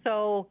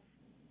 So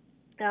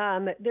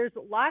there's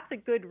lots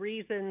of good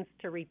reasons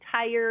to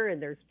retire,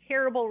 and there's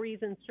terrible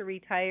reasons to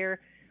retire.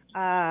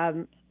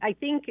 I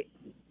think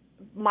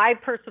my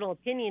personal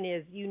opinion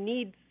is you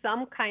need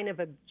some kind of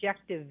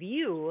objective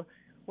view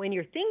when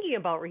you're thinking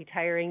about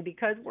retiring,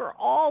 because we're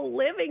all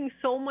living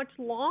so much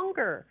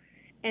longer.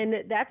 And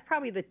that's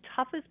probably the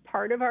toughest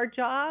part of our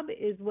job,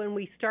 is when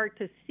we start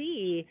to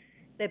see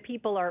that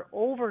people are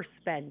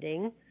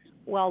overspending.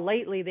 Well,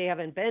 lately they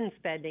haven't been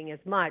spending as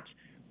much,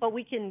 but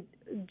we can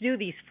do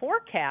these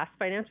forecasts,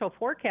 financial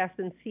forecasts,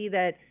 and see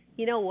that,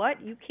 you know what,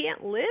 you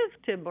can't live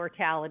to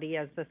mortality,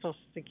 as the Social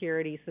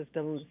Security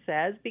system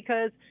says,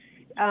 because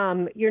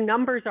your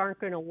numbers aren't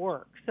going to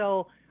work.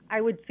 So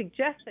I would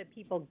suggest that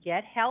people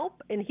get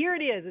help. And here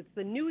it is. It's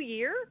the new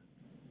year.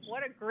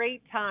 What a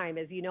great time.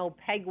 As you know,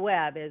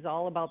 PegWeb is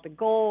all about the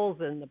goals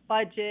and the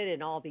budget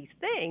and all these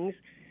things.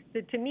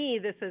 So to me,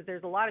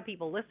 there's a lot of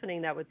people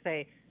listening that would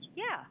say,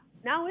 yeah,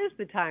 now is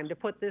the time to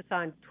put this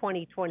on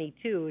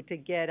 2022 to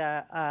get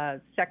a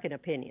second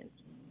opinion.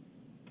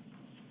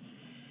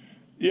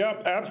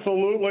 Yep,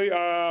 absolutely.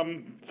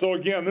 So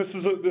again, this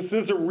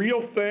is a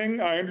real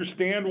thing. I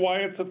understand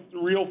why it's a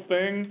real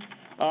thing.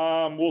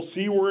 We'll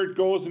see where it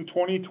goes in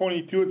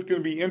 2022. It's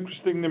going to be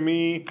interesting to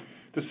me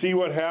to see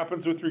what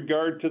happens with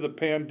regard to the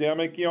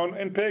pandemic.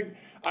 And Peg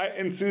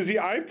and Susie,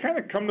 I've kind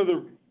of come to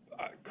the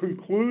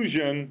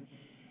conclusion.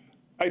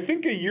 I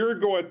think a year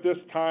ago at this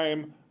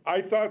time,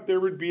 I thought there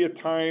would be a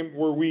time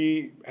where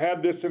we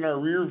had this in our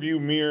rearview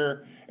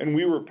mirror and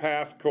we were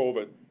past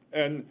COVID.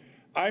 And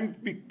I'm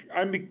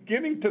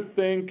beginning to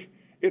think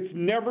it's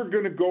never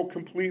going to go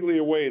completely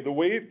away. The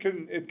way it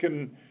can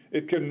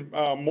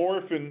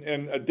morph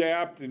and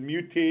adapt and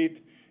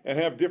mutate and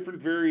have different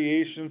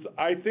variations,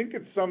 I think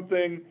it's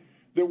something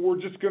that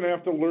we're just going to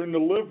have to learn to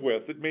live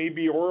with. It may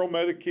be oral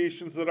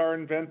medications that are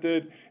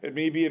invented. It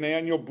may be an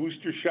annual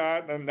booster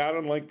shot, and not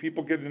unlike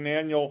people get an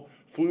annual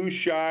flu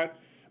shot.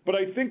 But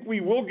I think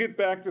we will get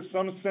back to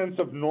some sense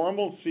of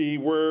normalcy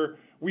where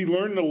we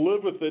learn to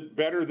live with it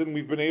better than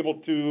we've been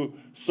able to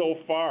so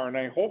far. And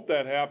I hope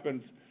that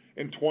happens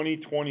in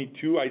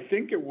 2022. I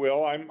think it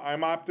will.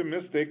 I'm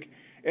optimistic.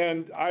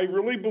 And I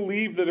really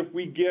believe that if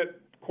we get,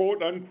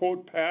 quote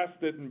unquote,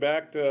 past it and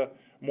back to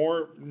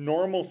more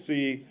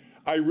normalcy,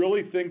 I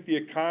really think the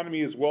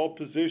economy is well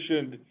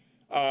positioned,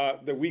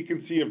 that we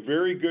can see a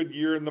very good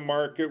year in the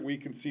market. We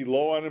can see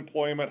low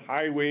unemployment,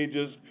 high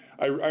wages.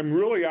 I'm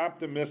really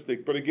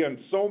optimistic. But again,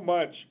 so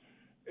much,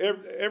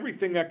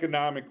 everything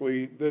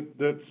economically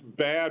that's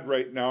bad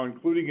right now,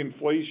 including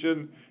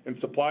inflation and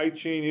supply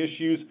chain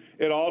issues,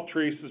 it all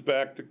traces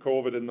back to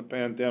COVID and the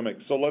pandemic.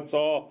 So let's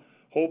all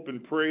hope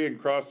and pray and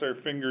cross our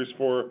fingers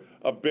for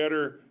a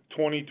better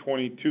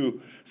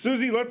 2022.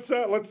 Susie, let's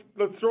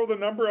throw the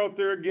number out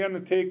there again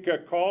and take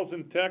calls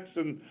and texts,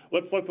 and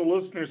let's let the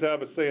listeners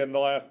have a say in the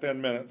last 10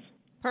 minutes.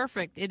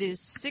 Perfect. It is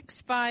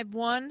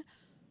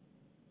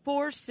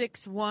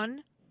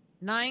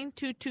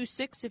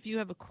 651-461-9226 if you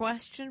have a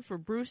question for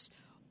Bruce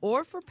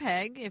or for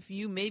Peg. If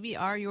you maybe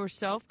are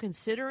yourself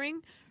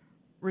considering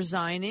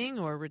resigning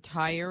or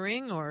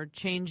retiring or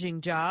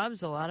changing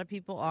jobs. A lot of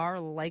people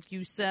are, like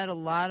you said, a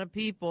lot of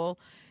people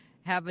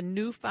have a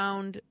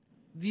newfound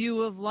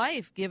view of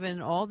life given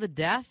all the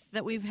death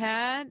that we've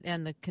had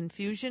and the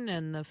confusion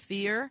and the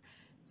fear.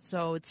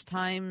 So it's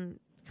time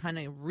kind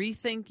of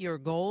rethink your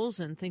goals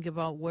and think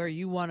about where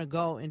you want to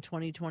go in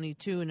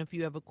 2022. And if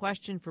you have a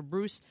question for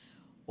Bruce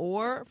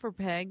or for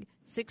Peg,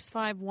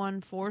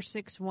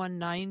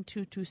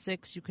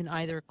 651-461-9226. You can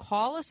either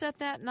call us at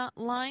that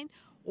line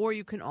or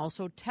you can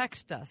also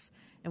text us.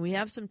 And we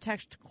have some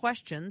text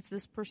questions.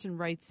 This person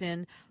writes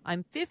in,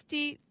 I'm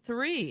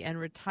 53 and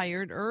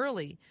retired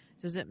early.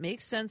 Does it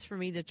make sense for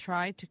me to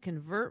try to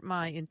convert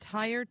my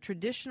entire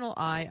traditional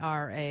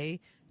IRA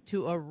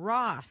to a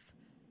Roth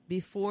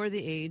before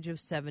the age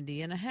of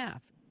 70 and a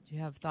half? Do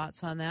you have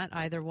thoughts on that,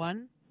 either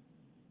one?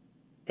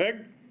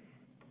 Peg?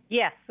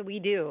 Yes, we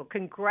do.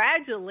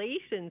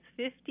 Congratulations,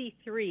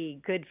 53.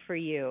 Good for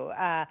you.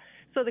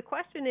 So the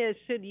question is,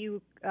 should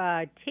you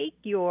take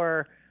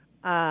your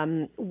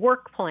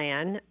work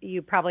plan?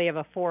 You probably have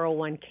a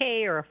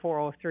 401k or a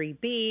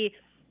 403b,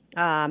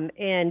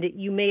 and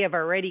you may have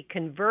already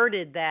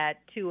converted that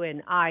to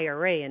an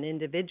IRA, an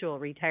individual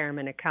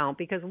retirement account,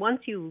 because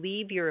once you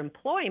leave your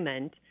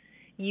employment,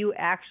 you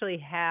actually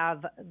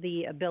have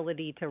the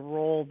ability to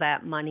roll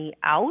that money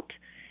out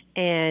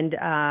and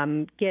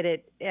get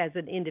it as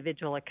an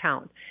individual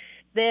account.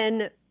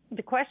 Then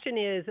the question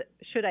is,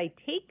 should I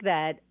take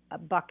that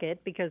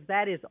bucket, because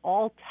that is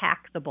all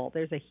taxable?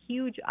 There's a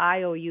huge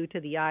IOU to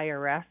the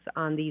IRS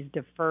on these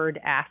deferred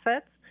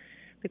assets.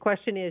 The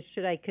question is,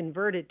 should I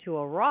convert it to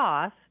a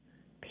Roth,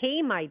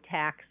 pay my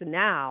tax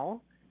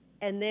now,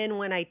 and then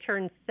when I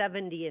turn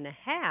 70 and a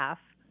half,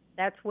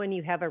 that's when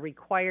you have a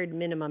required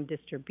minimum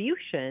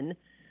distribution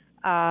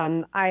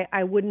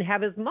I wouldn't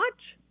have as much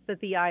that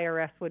the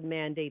IRS would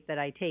mandate that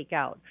I take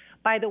out.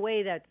 By the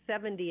way, that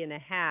 70 and a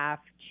half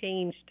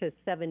changed to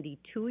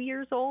 72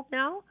 years old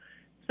now.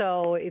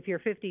 So if you're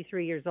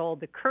 53 years old,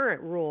 the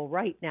current rule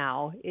right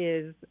now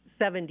is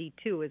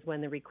 72 is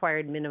when the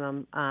required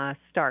minimum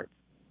starts.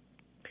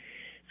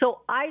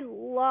 So I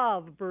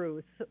love,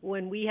 Bruce,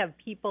 when we have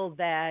people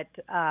that,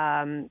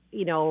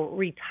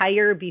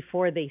 retire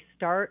before they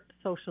start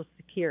Social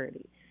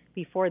Security,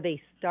 before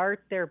they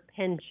start their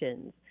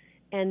pensions,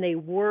 and they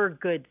were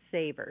good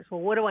savers.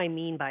 Well, what do I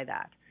mean by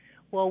that?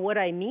 Well, what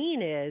I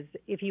mean is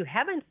if you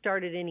haven't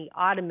started any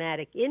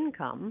automatic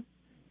income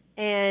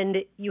and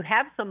you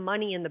have some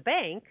money in the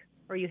bank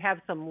or you have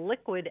some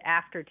liquid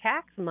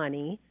after-tax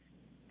money,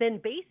 then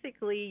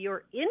basically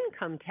your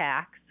income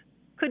tax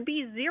could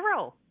be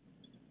zero.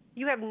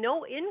 You have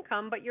no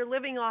income, but you're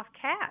living off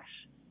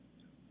cash.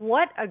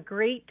 What a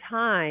great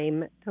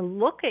time to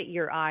look at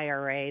your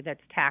IRA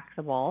that's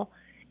taxable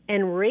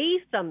and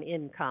raise some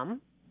income,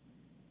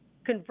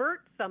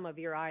 convert some of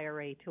your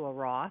IRA to a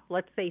Roth,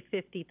 let's say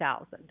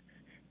 $50,000.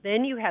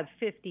 Then you have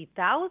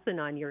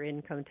 $50,000 on your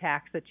income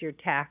tax that you're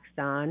taxed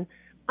on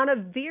a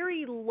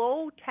very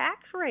low tax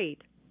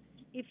rate.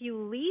 If you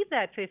leave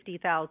that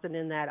 $50,000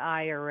 in that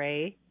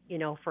IRA,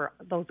 for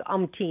those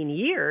umpteen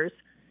years,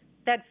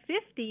 that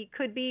 50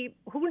 could be,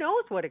 who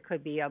knows what it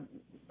could be. I'm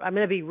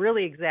going to be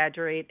really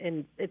exaggerate,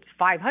 and it's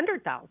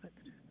 500,000.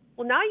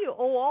 Well, now you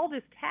owe all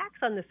this tax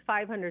on this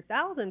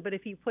 500,000, but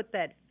if you put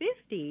that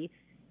 50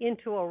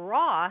 into a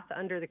Roth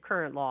under the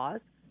current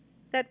laws,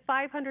 that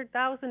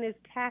 500,000 is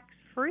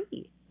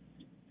tax-free.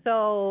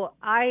 So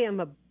I am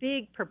a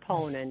big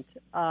proponent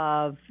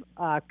of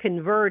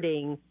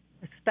converting,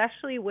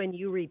 especially when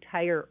you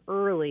retire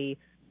early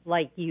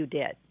like you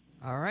did.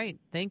 All right.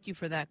 Thank you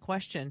for that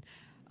question.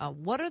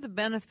 What are the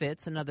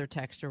benefits, another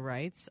texter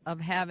writes,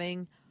 of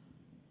having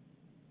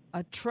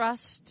a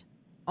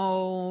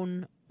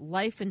trust-owned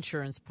life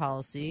insurance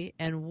policy,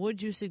 and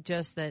would you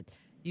suggest that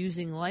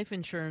using life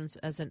insurance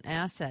as an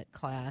asset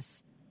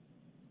class,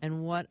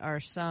 and what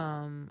are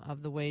some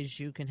of the ways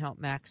you can help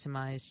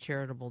maximize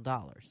charitable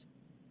dollars?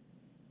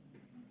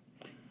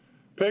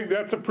 Peg,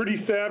 that's a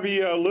pretty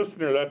savvy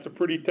listener. That's a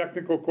pretty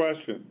technical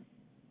question.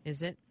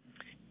 Is it?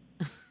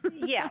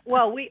 Yeah,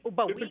 well, we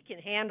can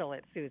handle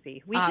it,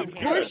 Susie. Of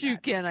course you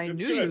can. I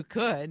knew you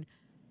could.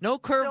 No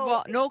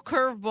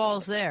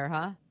curveballs there,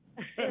 huh?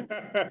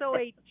 So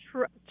a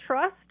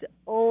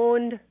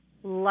trust-owned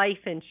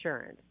life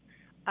insurance.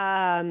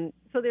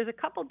 So there's a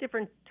couple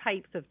different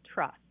types of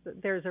trust.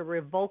 There's a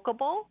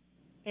revocable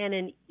and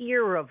an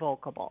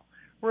irrevocable.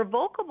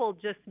 Revocable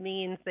just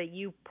means that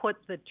you put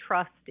the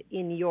trust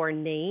in your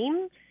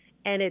name,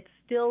 and it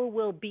still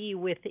will be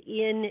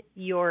within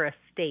your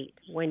estate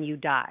when you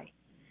die.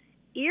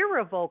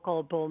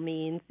 Irrevocable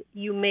means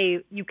you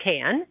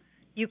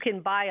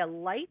can buy a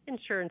life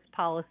insurance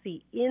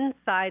policy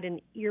inside an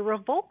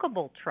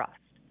irrevocable trust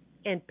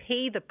and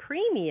pay the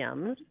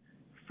premiums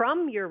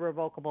from your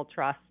revocable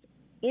trust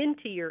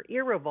into your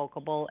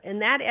irrevocable,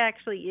 and that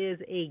actually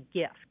is a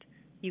gift.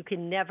 You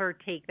can never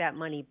take that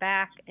money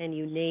back, and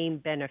you name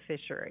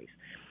beneficiaries.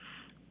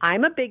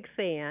 I'm a big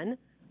fan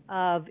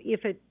of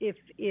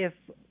if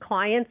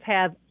clients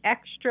have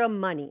extra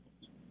money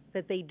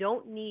that they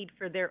don't need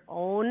for their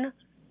own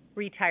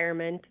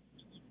retirement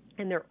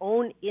and their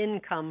own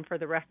income for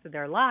the rest of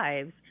their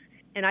lives,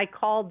 and I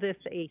call this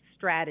a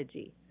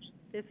strategy.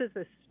 This is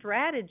a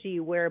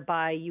strategy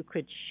whereby you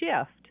could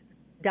shift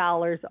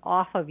dollars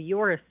off of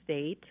your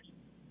estate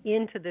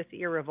into this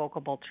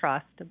irrevocable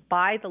trust,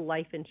 buy the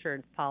life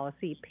insurance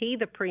policy, pay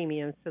the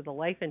premiums to the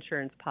life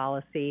insurance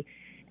policy,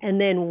 and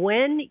then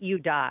when you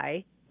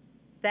die,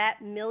 that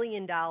 $1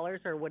 million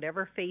or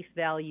whatever face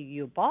value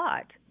you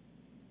bought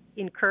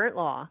in current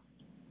law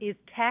is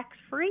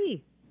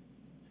tax-free.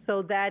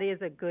 So that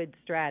is a good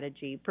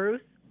strategy.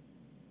 Bruce?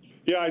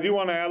 Yeah, I do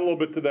want to add a little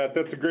bit to that.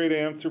 That's a great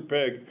answer,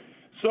 Peg.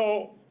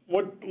 So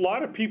what a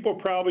lot of people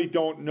probably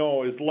don't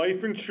know is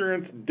life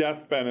insurance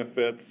death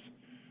benefits,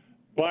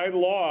 by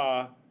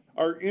law,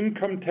 are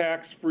income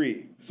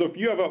tax-free. So if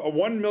you have a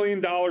 $1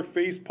 million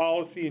face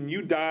policy and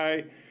you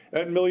die,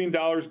 that $1 million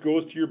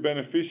goes to your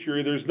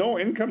beneficiary. There's no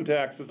income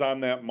taxes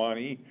on that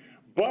money,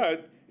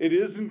 but it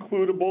is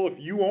includable if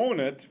you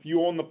own it, if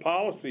you own the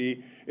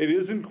policy, it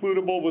is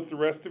includable with the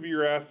rest of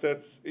your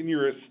assets in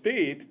your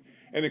estate,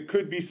 and it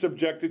could be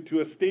subjected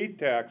to estate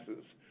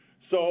taxes.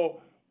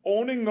 So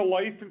owning the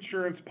life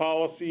insurance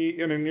policy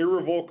in an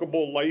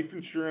irrevocable life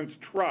insurance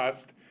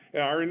trust,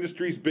 and our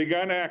industry is big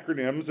on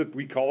acronyms, that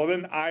we call it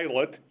an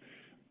ILIT,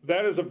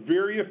 that is a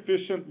very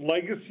efficient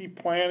legacy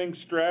planning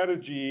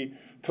strategy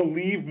to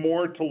leave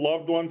more to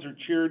loved ones or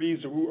charities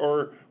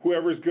or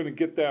whoever is going to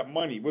get that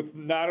money with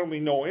not only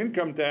no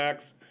income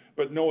tax,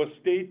 but no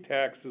estate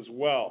tax as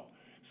well.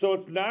 So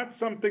it's not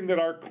something that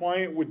our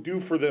client would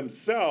do for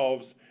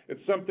themselves.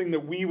 It's something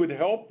that we would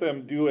help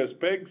them do, as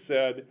Peg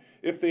said,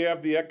 if they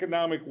have the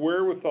economic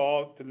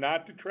wherewithal to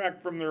not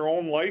detract from their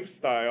own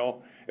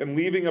lifestyle, and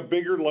leaving a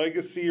bigger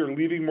legacy or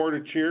leaving more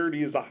to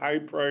charity is a high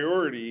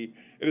priority.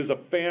 It is a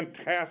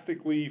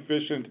fantastically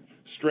efficient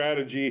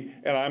strategy,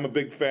 and I'm a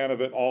big fan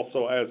of it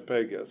also, as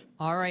Peg is.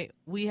 All right.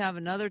 We have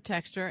another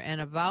texter and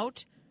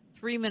about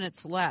 3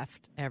 minutes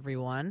left,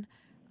 everyone.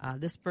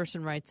 This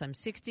person writes, I'm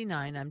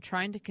 69. I'm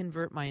trying to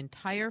convert my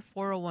entire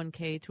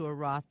 401k to a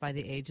Roth by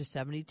the age of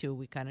 72.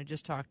 We kind of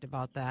just talked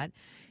about that.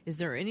 Is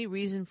there any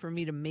reason for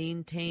me to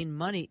maintain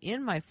money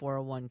in my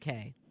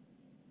 401k?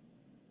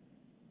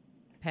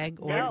 Peg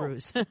or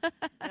Bruce?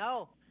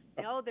 No,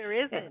 there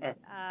isn't.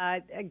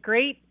 I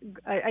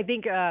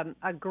think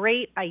a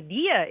great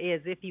idea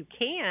is if you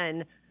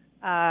can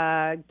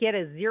get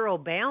a zero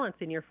balance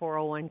in your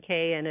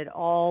 401k and it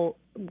all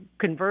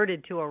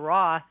converted to a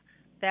Roth,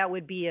 that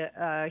would be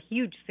a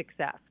huge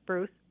success.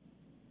 Bruce?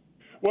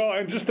 Well,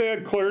 and just to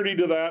add clarity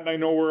to that, and I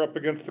know we're up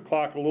against the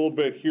clock a little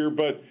bit here,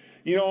 but,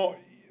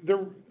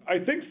 I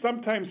think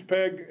sometimes,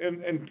 Peg,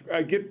 and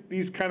I get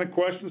these kind of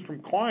questions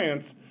from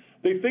clients,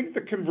 they think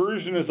the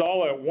conversion is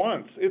all at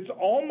once. It's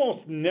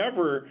almost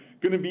never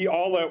going to be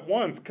all at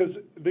once because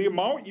the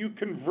amount you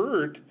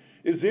convert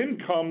is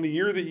income the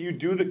year that you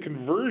do the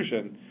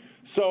conversion.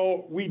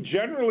 So we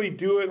generally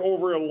do it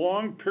over a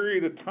long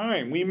period of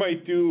time. We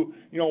might do,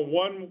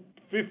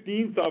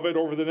 1/15 of it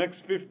over the next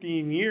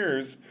 15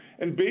 years.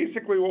 And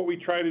basically what we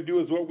try to do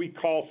is what we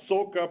call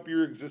soak up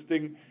your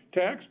existing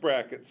tax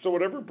bracket. So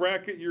whatever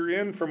bracket you're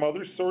in from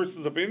other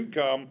sources of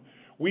income,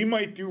 we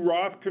might do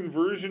Roth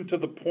conversion to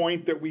the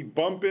point that we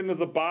bump into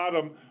the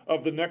bottom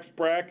of the next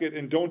bracket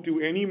and don't do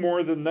any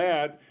more than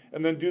that,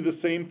 and then do the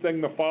same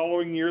thing the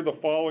following year, the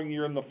following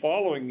year, and the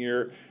following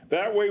year.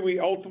 That way we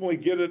ultimately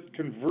get it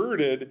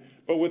converted,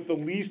 but with the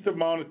least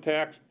amount of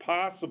tax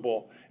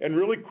possible. And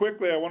really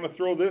quickly, I want to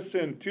throw this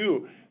in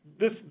too.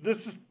 This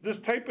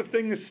type of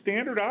thing is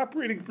standard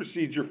operating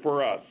procedure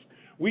for us.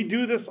 We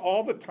do this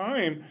all the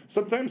time.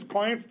 Sometimes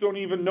clients don't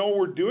even know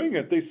we're doing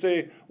it. They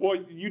say, well,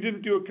 you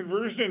didn't do a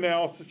conversion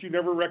analysis. You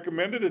never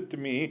recommended it to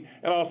me.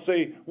 And I'll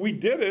say, we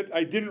did it.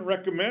 I didn't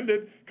recommend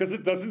it because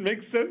it doesn't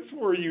make sense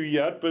for you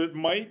yet, but it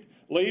might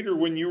later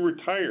when you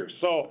retire.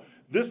 So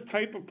this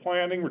type of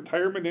planning,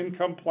 retirement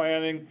income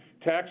planning,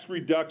 tax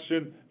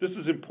reduction, this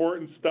is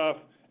important stuff.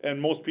 And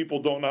most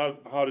people don't know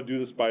how to do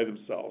this by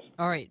themselves.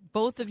 All right.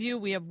 Both of you,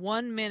 we have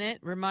 1 minute.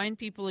 Remind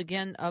people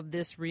again of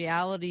this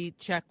reality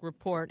check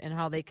report and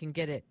how they can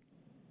get it.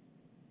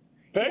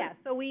 Peg?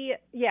 So we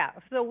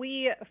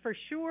for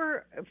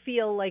sure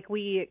feel like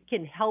we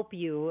can help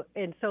you.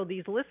 And so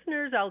these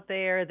listeners out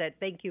there that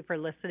thank you for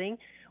listening,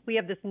 we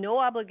have this no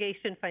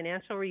obligation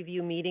financial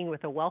review meeting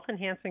with a Wealth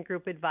Enhancement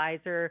Group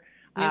advisor.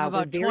 We have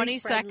about 20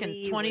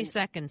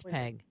 seconds,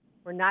 Peg.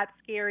 We're not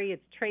scary.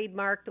 It's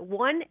trademarked.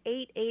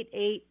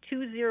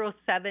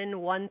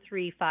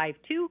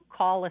 1-888-207-1352.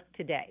 Call us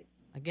today.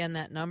 Again,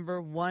 that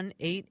number,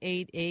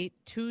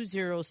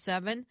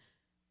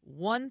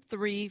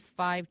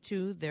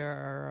 1-888-207-1352. There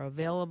are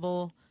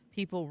available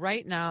people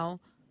right now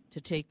to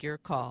take your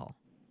call.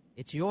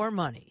 It's your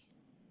money.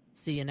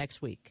 See you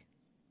next week.